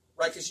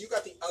 right? Because you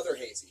got the other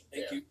hazy.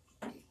 Thank there. you.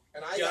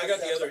 And Yeah, I got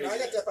the other I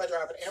hazy. got Death by Dry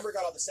Hop, and Amber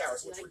got all the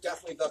sours, which were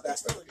definitely the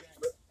best. I thought they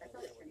were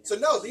pretty So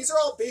good. no, these are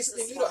all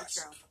basically The new to us.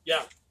 cilantro.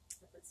 Yeah.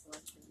 Put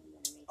cilantro in there and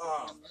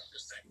make it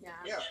Interesting. Yeah.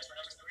 Yeah. For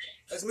number 3.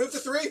 Let's move to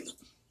 3.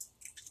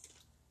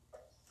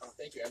 Oh,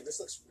 thank you, Amber. This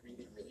looks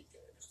really, really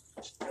good.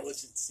 That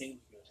looks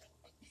insanely good.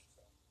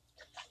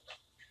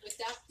 With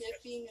that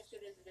dip being as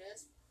good as it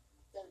is,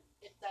 then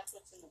if that's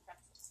what's in the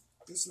pretzels.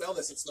 You smell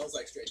this? It smells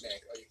like straight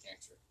bank. Oh, you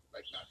can't, sure.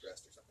 Like not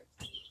dressed or something.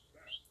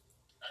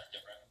 That's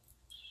different.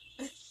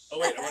 Oh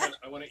wait,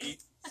 I want to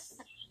eat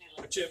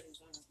No, A chip. it's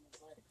one of my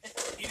blood.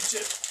 a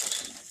chip.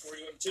 Before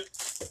you want a chip.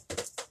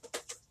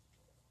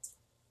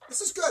 This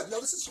is good. No,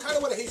 this is kind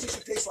of what a hazy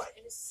should taste like.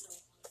 It is so hot.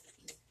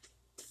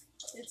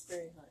 It's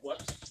very hot.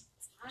 What? It's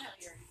hot out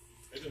here.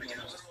 I didn't Get a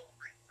know. little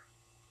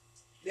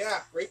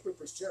Yeah, grapefruit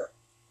for sure.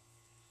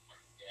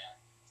 yeah.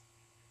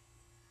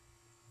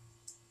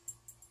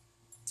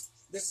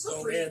 This is a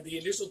Oh pretty. man, the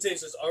initial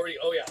taste is already.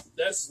 Oh yeah,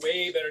 that's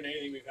way better than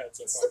anything we've had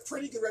so This far. is a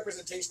pretty good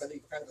representation. I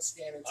think kind of a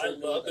standard. I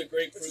love the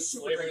grapefruit It's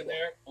super flavor in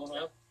drinkable.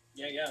 there.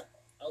 Yeah.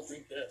 I'll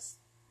drink this.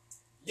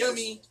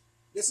 Yummy.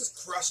 This is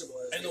crushable.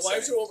 as And they the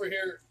wives say. are over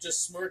here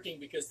just smirking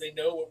because they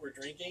know what we're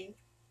drinking.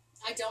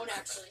 I don't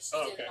actually. She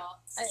Oh, did okay. it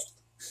all.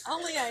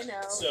 Only I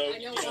know. So I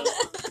know you know,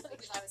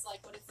 because I was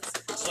like, what is this?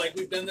 it's like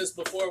we've done this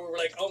before. Where we're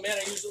like, oh man,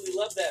 I usually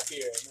love that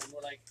beer, and then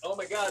we're like, oh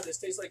my god, this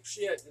tastes like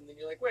shit, and then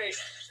you're like, wait,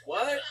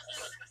 what?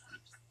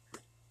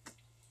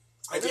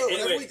 I Okay, know.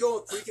 Whenever anyway, we go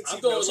with preconceived I'm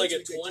going with notions, like a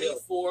we get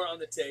killed. 24 on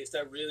the taste.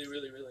 I really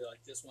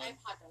like this I one. have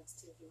hot dogs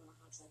too if you want a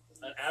hot dog.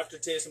 An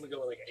aftertaste, I'm gonna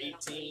go with like I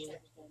don't really 18. taste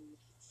everything.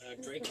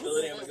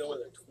 Drinkability, I'm gonna go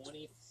with a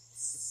 25.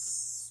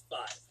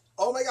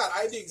 Oh my god,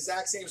 I have the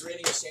exact same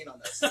rating as Shane on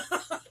this.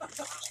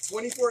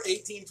 24,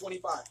 18,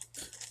 25.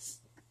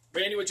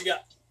 Randy, what you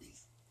got?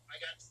 I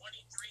got 23,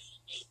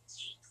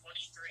 18,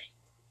 23.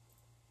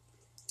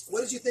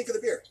 What did you think of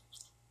the beer?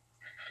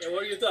 Yeah,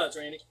 what are your thoughts,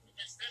 Randy?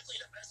 It's definitely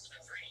the best of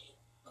the 3.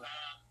 I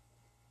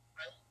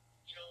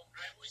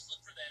always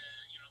look for the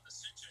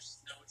citrus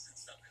notes and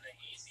stuff in the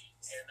hazy,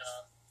 and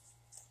I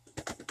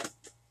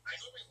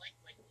normally like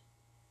the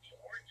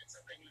orange and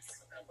stuff that you use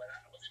with that, but I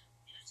wasn't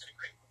using a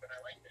grapefruit, but I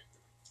liked it.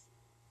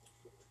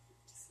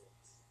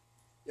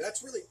 Yeah,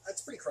 that's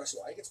pretty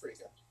crushable. I think it's pretty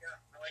good. Yeah,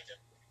 I liked it.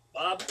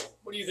 Bob,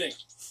 what do you think?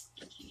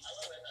 I love it.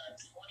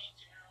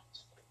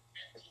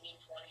 22, 15,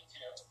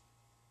 22.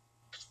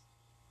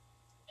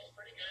 It's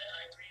pretty good.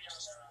 I agree on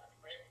the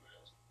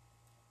grapefruit.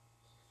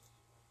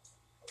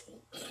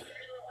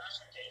 Very little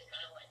aftertaste,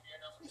 kind of like beer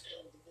number 2.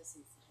 Y'all do this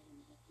inside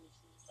in the air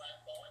conditioning.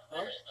 But the one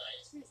Huh? there is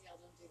nice. Seriously, y'all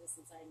don't do this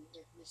inside in the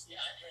air conditioning.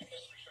 Yeah, I drink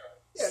this for sure.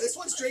 Yeah, this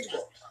one's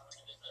drinkable.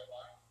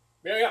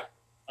 Yeah.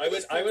 I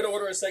would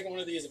order a second one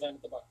of these if I'm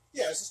at the bar.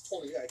 Yeah, this is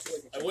totally. Yeah, I feel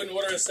like. I wouldn't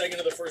order a second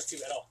of the first 2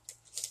 at all.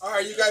 All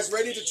right, you guys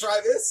ready to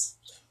try this?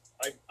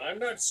 I'm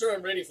not sure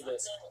I'm ready for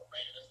this.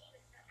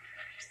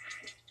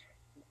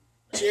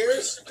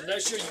 Cheers. I'm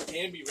not sure you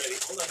can be ready.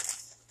 Hold on.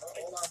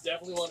 Hold on.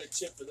 Definitely want a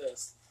chip for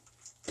this.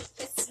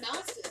 It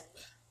smells good.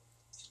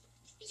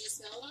 Did you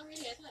smell it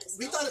already? I thought it smelled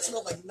We thought it good.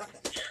 smelled like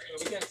nothing. Well,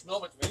 we can't smell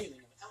much of anything.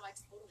 in it. Oh, I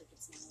totally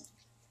could smell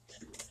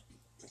it.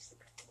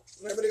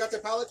 Everybody got their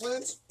palate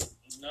cleansed?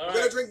 All We're right.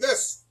 gonna drink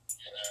this,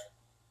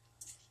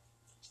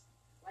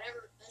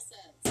 Whatever this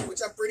is. which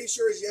I'm pretty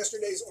sure is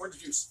yesterday's orange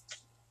juice.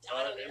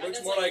 It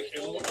looks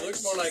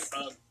more like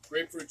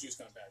grapefruit juice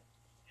gone bad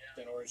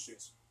than orange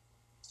juice.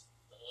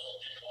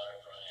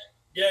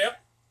 Yeah,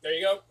 yep. There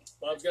you go.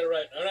 Bob's got it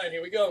right. All right,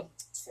 here we go.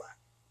 It's flat.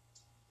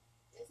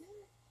 Is it?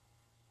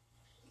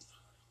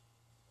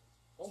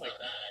 Oh my god.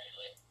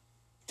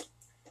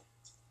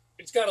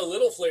 It's got a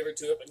little flavor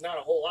to it, but not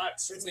a whole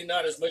lot. Certainly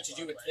not as much as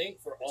you would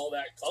think for all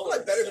that It's color.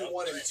 probably better and than stuff.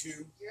 1 and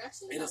 2. You're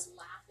actually It gonna is-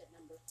 laugh at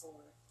number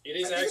 4. It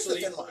is I think actually. it's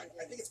the thin line.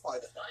 I think it's probably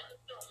the thin line.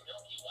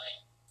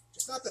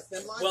 It's not the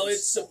thin line. Well,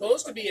 it's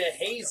supposed to be a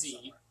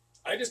hazy.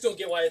 I just don't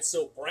get why it's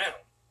so brown.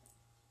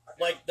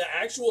 Like the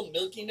actual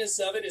milkiness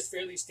of it is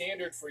fairly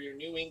standard for your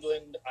New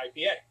England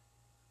IPA.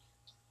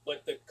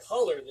 But the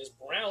color, this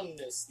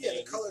brownness Yeah,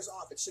 thing, the color's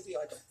off. It should be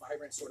like a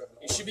vibrant sort of an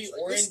it should be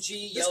orange. Like,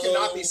 orangey, this yellow.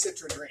 cannot be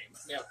Citra Dream.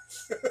 Yeah.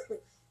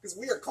 Because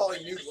we are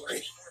calling New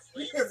Glory.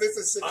 If this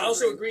is Citra I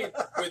also Dream.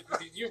 agree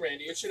with you,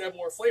 Randy. It should have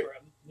more flavor.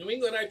 New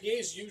England IPA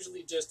is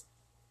usually just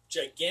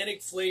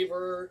gigantic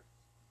flavor,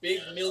 big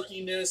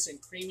milkiness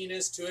and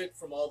creaminess to it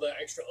from all the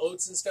extra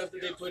oats and stuff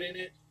that they put in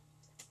it.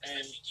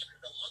 And Especially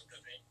given the look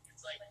of it,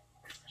 it's like,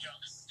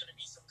 this is going to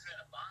be some kind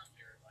of bomb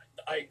here. Like,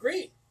 I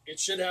agree. It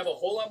should have a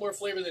whole lot more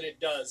flavor than it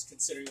does,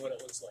 considering what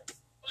it looks like.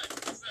 but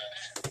it's not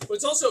bad. But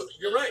it's also,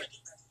 you're right. I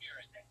think that's beer,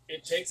 I think.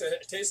 It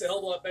tastes a hell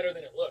of a lot better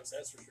than it looks.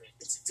 That's for sure.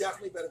 It's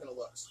definitely better than it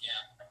looks. Yeah.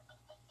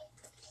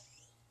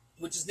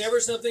 Which is never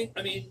something.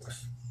 I mean,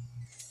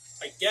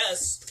 I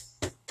guess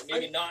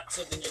maybe not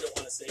something you don't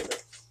want to say,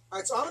 but All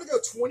right, so I'm going to go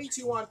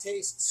 22 on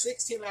taste,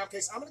 16 on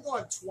taste. I'm going to go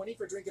on 20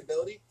 for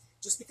drinkability,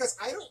 just because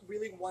I don't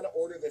really want to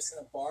order this in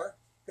a bar,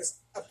 because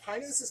a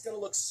pint of this is going to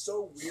look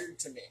so weird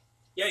to me.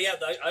 yeah. I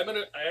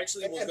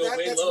actually will And go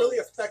way that's low. really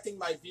affecting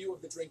my view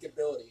of the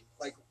drinkability.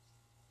 Like,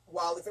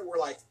 while if it were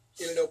like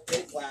in an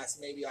opaque glass,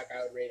 maybe like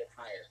I would rate it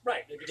higher.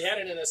 Right. If you had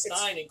it in a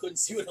stein and couldn't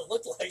see what it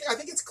looked like, I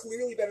think it's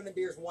clearly better than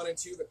beers 1 and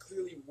 2, but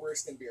clearly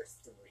worse than beer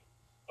 3.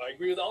 I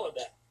agree with all of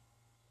that.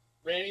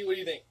 Randy, what do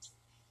you think?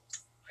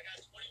 I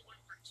got 21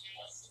 for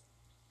taste,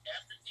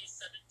 aftertaste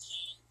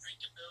 17,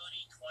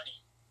 drinkability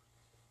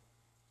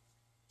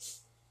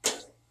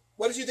 20.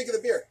 What did you think of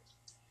the beer?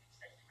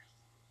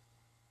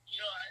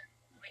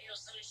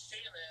 Somebody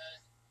saying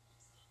that,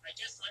 I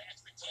guess my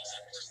expectations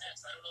were met,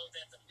 so I don't know if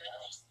that's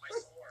affecting my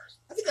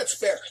scores. I think that's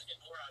fair. I expected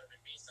more out of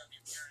it based on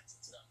the appearance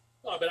and stuff.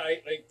 Oh, but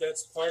I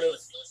that's part of. It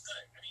was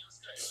good. I mean, it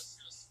was good. It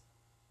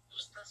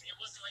was perfect. It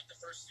wasn't like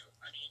the first two.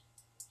 I mean,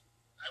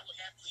 I would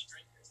happily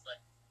drink this, but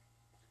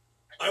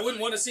I wouldn't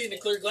want to see it in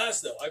a clear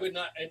glass, though. I would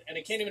not, and I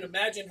can't even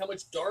imagine how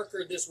much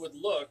darker this would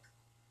look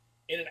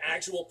in an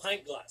actual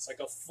pint glass, like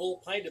a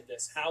full pint of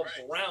this. How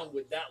Right. brown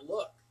would that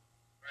look?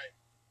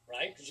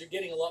 Right, because you're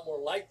getting a lot more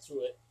light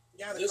through it.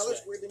 Yeah, the This color's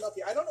way. weirdly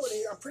milky. I don't know what it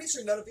is. I'm pretty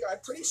sure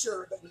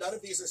that none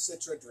of these are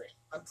Citra Dream.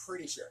 I'm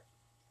pretty sure.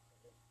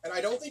 And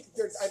I don't think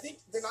I think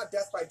they're not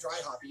Death by Dry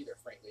Hop either,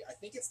 frankly. I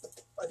think it's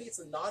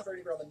the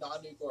non-Burning Barrel and the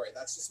non-New Glory.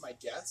 That's just my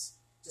guess.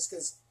 Just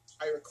because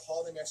I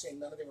recall them actually,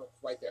 none of them were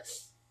quite there.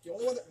 The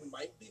only one that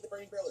might be the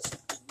Burning Barrel is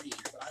 3,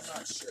 but I'm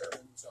not sure.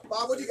 So,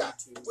 Bob, what do you got?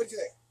 What did you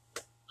think?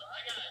 So I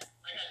got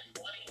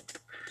 20,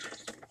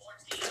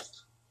 14,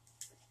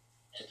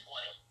 and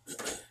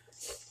 20.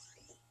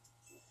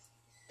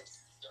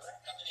 So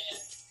that's coming in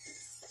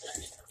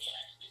second for me,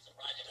 actually.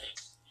 Surprisingly,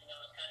 it's kind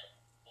of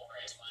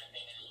boring in my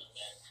opinion a little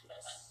bit.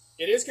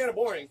 It is kind of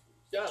boring.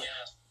 Yeah,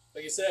 Yeah.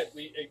 like you said,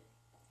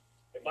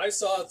 if I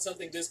saw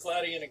something this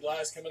cloudy in a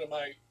glass coming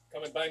by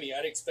me,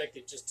 I'd expect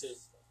it just to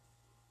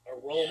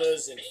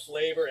aromas and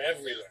flavor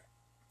everywhere.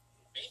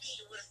 Maybe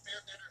it would have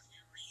fared better if you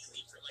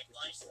really were like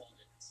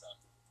blindfolded and stuff.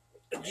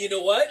 You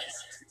know what? Yeah,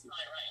 that's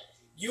probably right.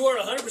 You are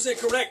 100%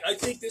 correct. I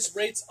think this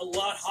rate's a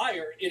lot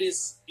higher. It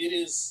is.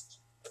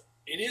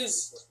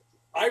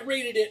 I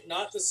rated it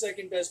not the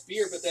second best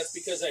beer, but that's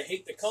because I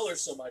hate the color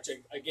so much.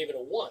 I gave it a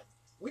 1.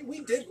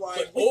 We did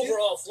blind. But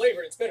overall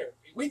flavor, it's better.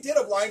 We did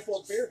a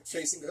blindfold beer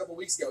tasting a couple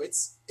weeks ago. It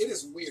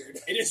is weird.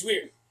 It is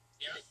weird.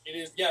 Yeah. It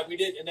is. Yeah, we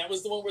did, and that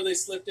was the one where they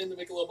slipped in the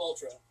Michelob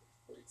Ultra.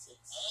 Oh.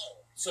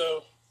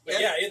 So, but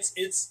yeah,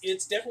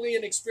 it's definitely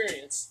an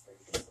experience.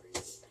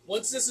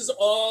 Once this is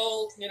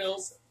all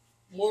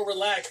more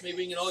relaxed, maybe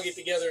we can all get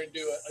together and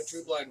do a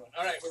true blind one.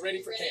 All right, we're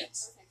ready for Ready?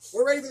 cans. Okay.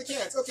 We're ready for the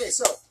cans. Okay,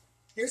 so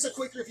here's a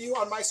quick review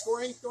on my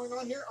scoring going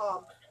on here.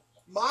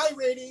 My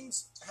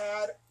ratings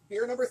had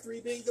beer number 3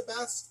 being the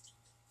best,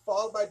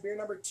 followed by beer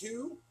number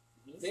 2,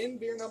 then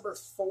beer number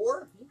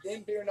 4,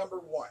 then beer number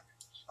 1.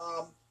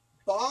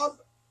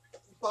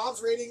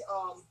 Bob's rating,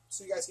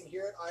 so you guys can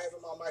hear it, I have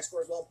him on my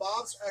score as well.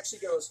 Bob's actually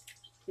goes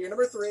beer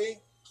number 3,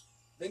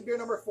 then beer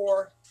number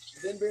 4,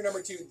 then beer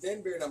number 2,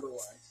 then beer number 1.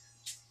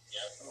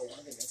 Yep. Oh, one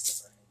of them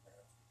is the Burning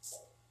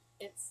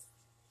Barrel.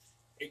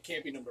 It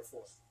can't be number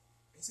 4.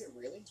 Is it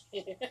really?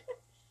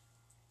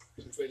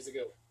 Which way does it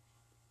go?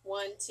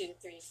 1, 2,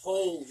 3.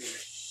 Holy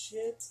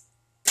shit!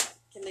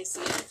 Can they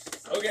see it?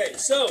 Okay,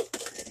 so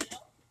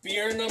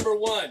beer number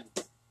 1,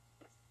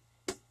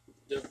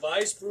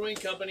 Device Brewing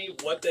Company.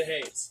 What the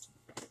haze?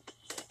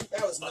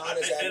 That was not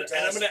as And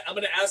advertised. I'm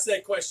gonna ask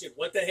that question.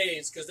 What the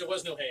haze? Because there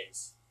was no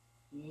haze.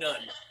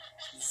 None.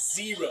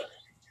 0.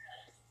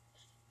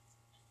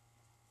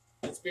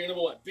 That's beer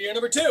number 1. Beer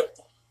number 2,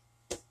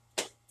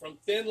 from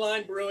Thin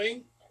Line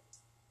Brewing,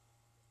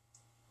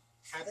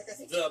 Havoc, I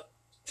think? the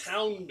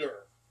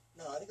Pounder.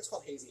 No, I think it's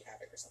called Hazy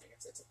Havoc or something.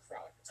 It's a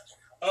crowd.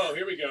 Oh,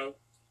 here we go.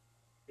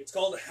 It's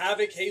called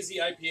Havoc Hazy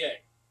IPA. I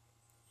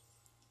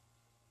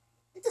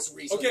think that's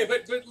reasonable. Okay,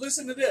 but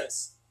listen to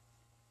this.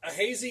 A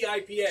hazy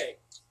IPA.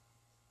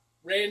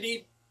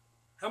 Randy,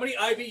 how many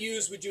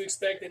IBUs would you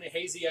expect in a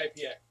hazy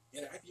IPA?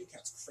 Yeah, the IBU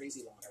count's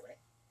crazy low, right?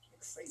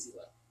 Like crazy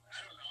low. I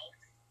don't know.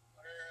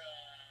 We're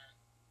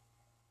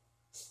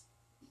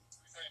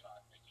talking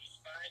about like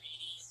 85,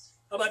 80s.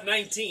 How about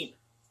 19?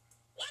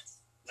 What?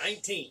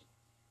 19.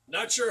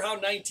 Not sure how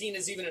 19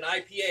 is even an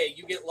IPA.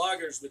 You get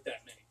lagers with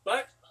that many.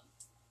 But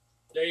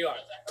there you are.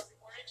 Was that for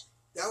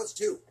you? That was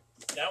 2.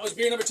 That was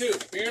beer number 2.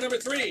 Beer number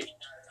 3.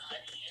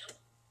 IBU?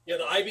 Yeah,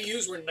 the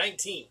IBUs were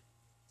 19.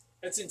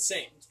 That's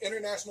insane.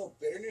 International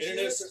bitterness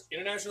units?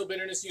 International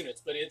bitterness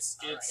units, but it's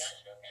Okay.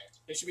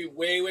 it should be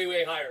way, way,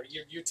 way higher.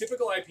 Your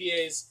typical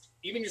IPAs,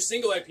 even your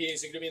single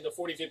IPAs, are going to be in the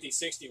 40, 50,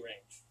 60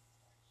 range.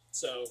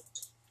 So,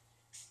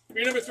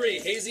 beer number 3,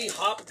 Hazy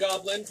Hop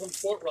Goblin from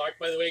Fort Rock.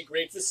 By the way,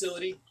 great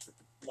facility.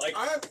 Like,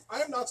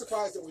 I am not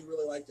surprised that we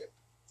really liked it.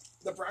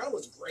 The brown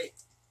was great.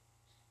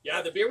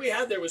 yeah, the beer we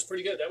had there was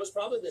pretty good. That was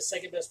probably the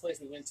second best place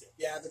we went to.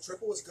 Yeah, the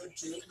triple was good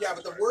too. Yeah,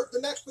 but the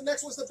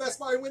next was the best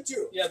bar I went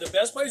to. Yeah, the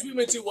best place we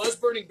went to was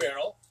Burning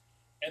Barrel,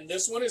 and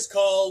this one is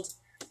called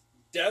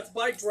Death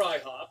by Dry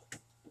Hop,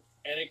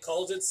 and it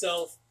calls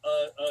itself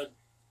a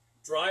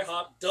dry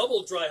hop,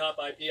 double dry hop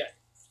IPA.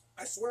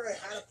 I swear I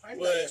had a pint of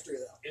What? that yesterday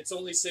though. It's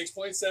only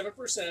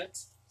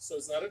 6.7%, so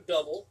it's not a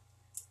double.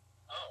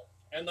 Oh.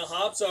 And the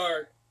hops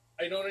are,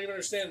 I don't even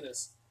understand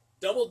this,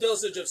 double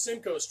dosage of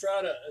Simcoe,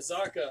 Strata,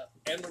 Azaka,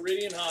 and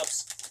Meridian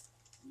hops,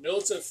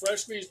 notes of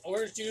fresh squeezed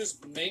orange juice,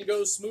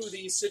 mango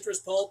smoothie, citrus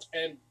pulp,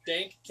 and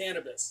dank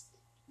cannabis.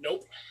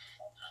 Nope.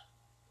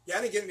 Yeah,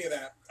 I didn't get any of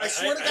that. I I-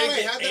 swear to I God, I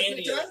didn't had get that.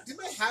 any Did of I,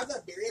 didn't I have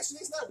that beer yesterday?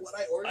 Isn't that what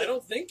I ordered? I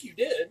don't think you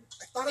did.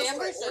 I thought that's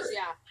what I Amber says ordered.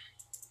 yeah.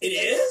 It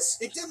is?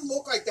 It didn't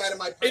look like that in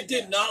my pint It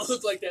did glass. not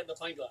look like that in the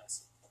pint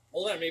glass.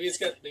 Hold on, maybe it's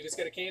got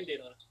a can date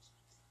on it.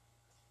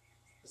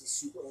 Is it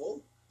super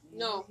old?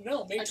 No.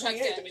 No, May I checked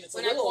 28th. it I mean, it's a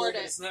when I little old, poured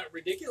but it. it's not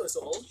ridiculous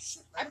old.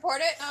 Shit, I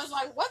poured it and I was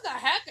like, what the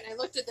heck? And I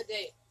looked at the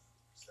date.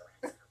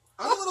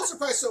 I'm a little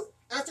surprised. So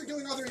after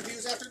doing all the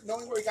reviews, after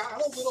knowing what we got,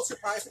 I'm a little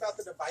surprised about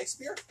the device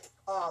beer.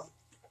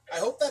 I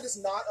hope that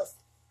is not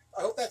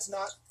I hope that's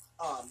not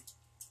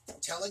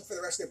telling for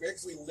the rest of the beer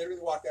because we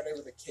literally walked out of there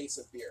with a case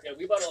of beer. Yeah,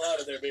 we bought a lot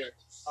of their beer.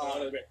 A lot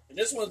of their beer. And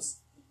this one's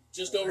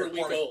just over a week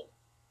Performing. old.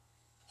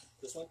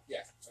 This one? Yeah.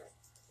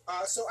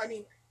 So I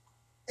mean,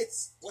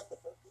 it's what the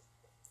fuck?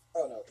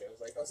 Oh no, okay. I was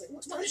like,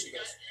 what's my Did issue? you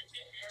guys drink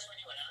beer when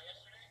you went out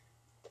yesterday?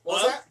 What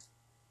was Huh? that?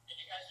 Did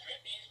you guys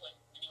drink these when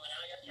you went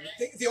out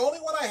yesterday? The only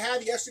one I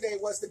had yesterday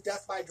was the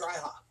Death by Dry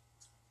Hop,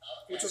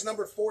 Okay. which was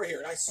number 4 here,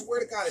 and I swear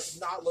to God, it did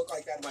not look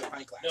like that in my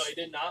pint glass. No, it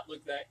did not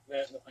look that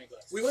in the pint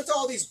glass. We went to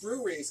all these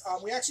breweries.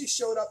 We actually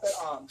showed up at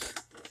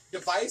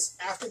Device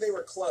after they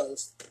were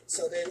closed.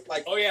 So they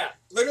like Oh, yeah.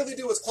 literally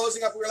dude was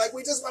closing up. We were like,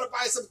 we just want to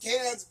buy some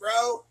cans,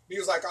 bro. He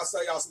was like, I'll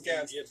sell y'all some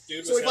cans. Yeah,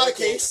 dude So we was bought a hella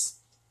cool. case.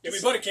 Yeah,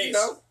 we bought a case. You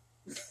know,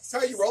 that's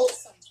how you roll.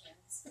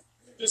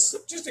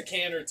 Just a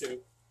can or two.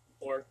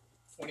 Or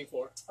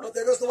 24. Oh,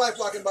 there goes the wife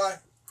walking by.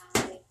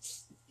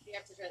 You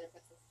have to try the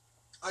pretzels.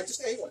 I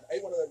just ate one. I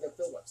ate one of the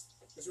filled ones.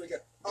 It's really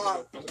good.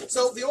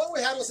 So the only one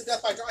we had was the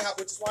Death by Dry Hop,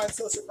 which is why I'm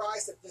so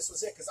surprised that this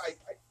was it because I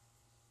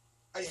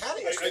had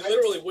it I yesterday.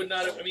 literally would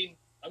not have. I mean,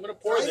 I'm going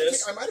to pour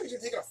this. I might have even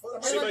taken a photo.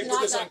 See if I It can was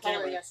put this not on that color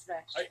camera. yesterday.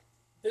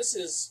 This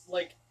is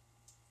like.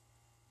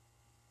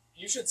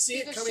 You should see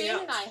it Because coming Shane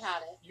out. and I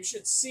had it. You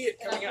should see it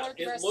And I coming out. poured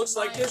the It rest looks of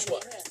like mine into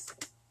dishwater. this.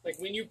 Like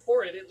when you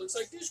pour it, it looks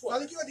like I dishwater.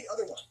 think you had the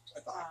other one. I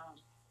thought.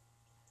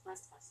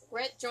 That's possible.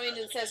 Brett joined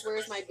and says,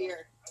 where's my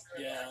beer?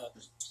 Yeah.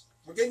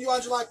 We're getting you on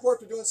July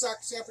 4th. We're doing San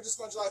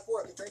Francisco on July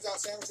 4th. It turns out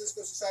San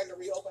Francisco's decided to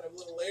reopen a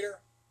little later.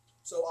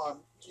 So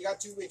you got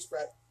 2 weeks,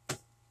 Brett.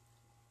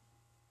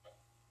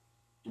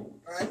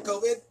 All right,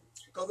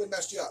 COVID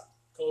messed you up.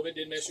 COVID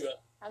did mess you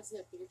up. How's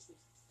the beer cheese?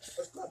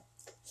 That's good.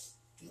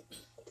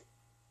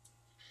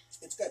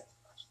 It's good.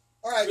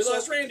 All right, We so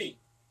lost Randy.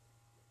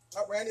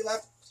 Randy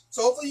left.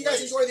 So hopefully you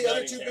guys enjoy the Not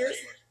other in 2 camera. beers.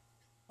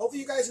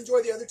 Hopefully you guys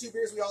enjoy the other 2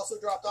 beers we also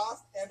dropped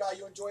off, and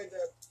you enjoy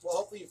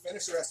hopefully you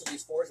finish the rest of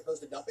these 4 as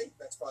opposed to dumping.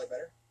 That's probably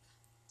better.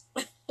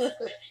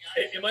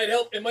 It might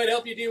help. It might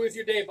help you deal with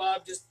your day,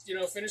 Bob. Just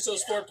finish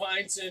those 4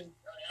 pints and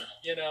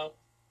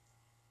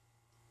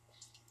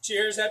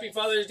Cheers. Happy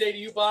Father's Day to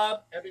you,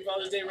 Bob. Happy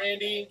Father's Day,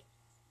 Randy.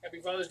 Happy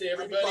Father's Day,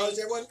 Happy everybody. Father's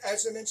Day, everyone.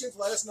 As I mentioned,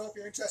 let us know if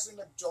you're interested in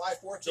the July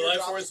 4th July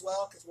drop 4th. as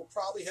well, because we'll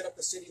probably hit up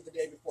the city the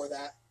day before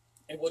that.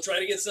 And we'll try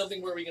to get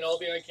something where we can all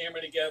be on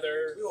camera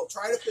together, We will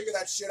try to figure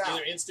that shit out.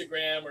 either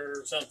Instagram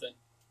or something.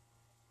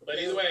 But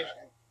either way,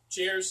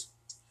 cheers.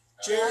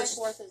 Cheers.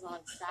 July 4th is on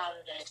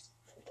Saturday.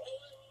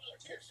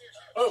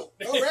 Oh,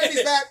 Oh,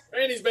 Randy's back.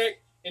 Randy's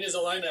back in his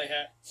Illini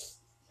hat.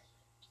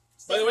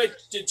 By the way,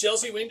 did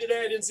Chelsea win today?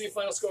 I didn't see a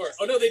final score.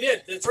 Oh, no, they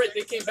did. That's right.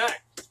 They came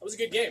back. That was a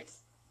good game.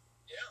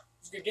 Yeah. It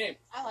was a good game.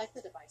 I like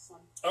the device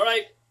one. All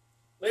right.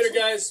 Later,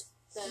 guys.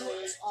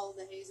 All of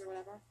the haze or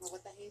whatever. Or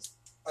what the haze.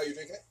 Oh, you're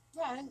drinking it?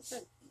 Yeah, I think it's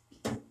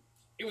good.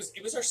 It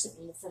was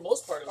our, for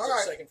most part, it was All our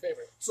right. second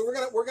favorite. So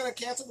we're gonna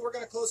cancel. We're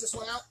gonna close this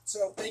one out.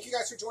 So thank you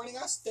guys for joining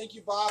us. Thank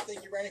you, Bob.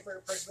 Thank you, Randy,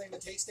 for participating in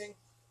the tasting.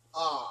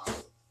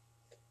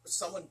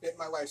 Someone bit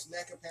my wife's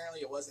neck.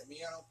 Apparently, it wasn't me.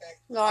 I don't think.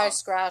 No, I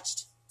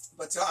scratched.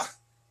 But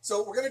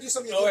so we're gonna do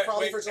something Oh, good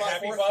probably wait, for July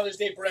happy 4th. Father's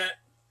Day, Brett.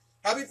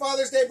 Happy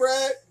Father's Day,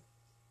 Brett.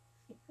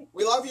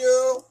 We love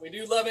you. We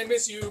do love and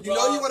miss you, You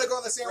know you want to go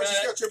on the San Brett.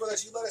 Francisco trip with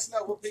us. You let us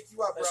know. We'll pick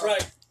you up, bro. That's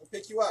right. We'll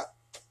pick you up.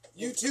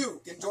 You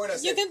too can join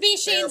us. You at can be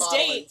Bear Shane's Bottle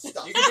and date.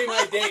 Stuff. You can be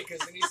my date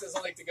because Denise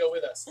doesn't like to go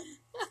with us.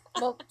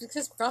 Well,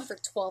 because we're gone for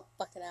 12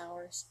 fucking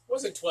hours.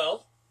 Was it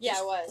 12? Yeah,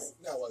 it was.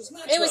 No, it wasn't.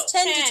 Not It was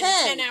 12. 10 to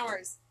 10. 10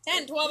 hours.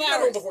 10, 12 We got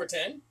home hours. before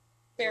 10.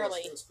 Barely.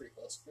 It was pretty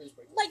close. It was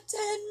pretty close. Like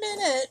 10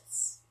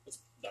 minutes. It's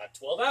not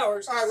 12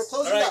 hours. All right, we're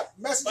closing All right. up.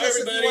 Message Bye, us if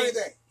you everybody. want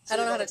anything. I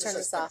don't know how to Just turn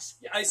this off.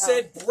 Yeah, I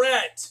said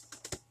Brett.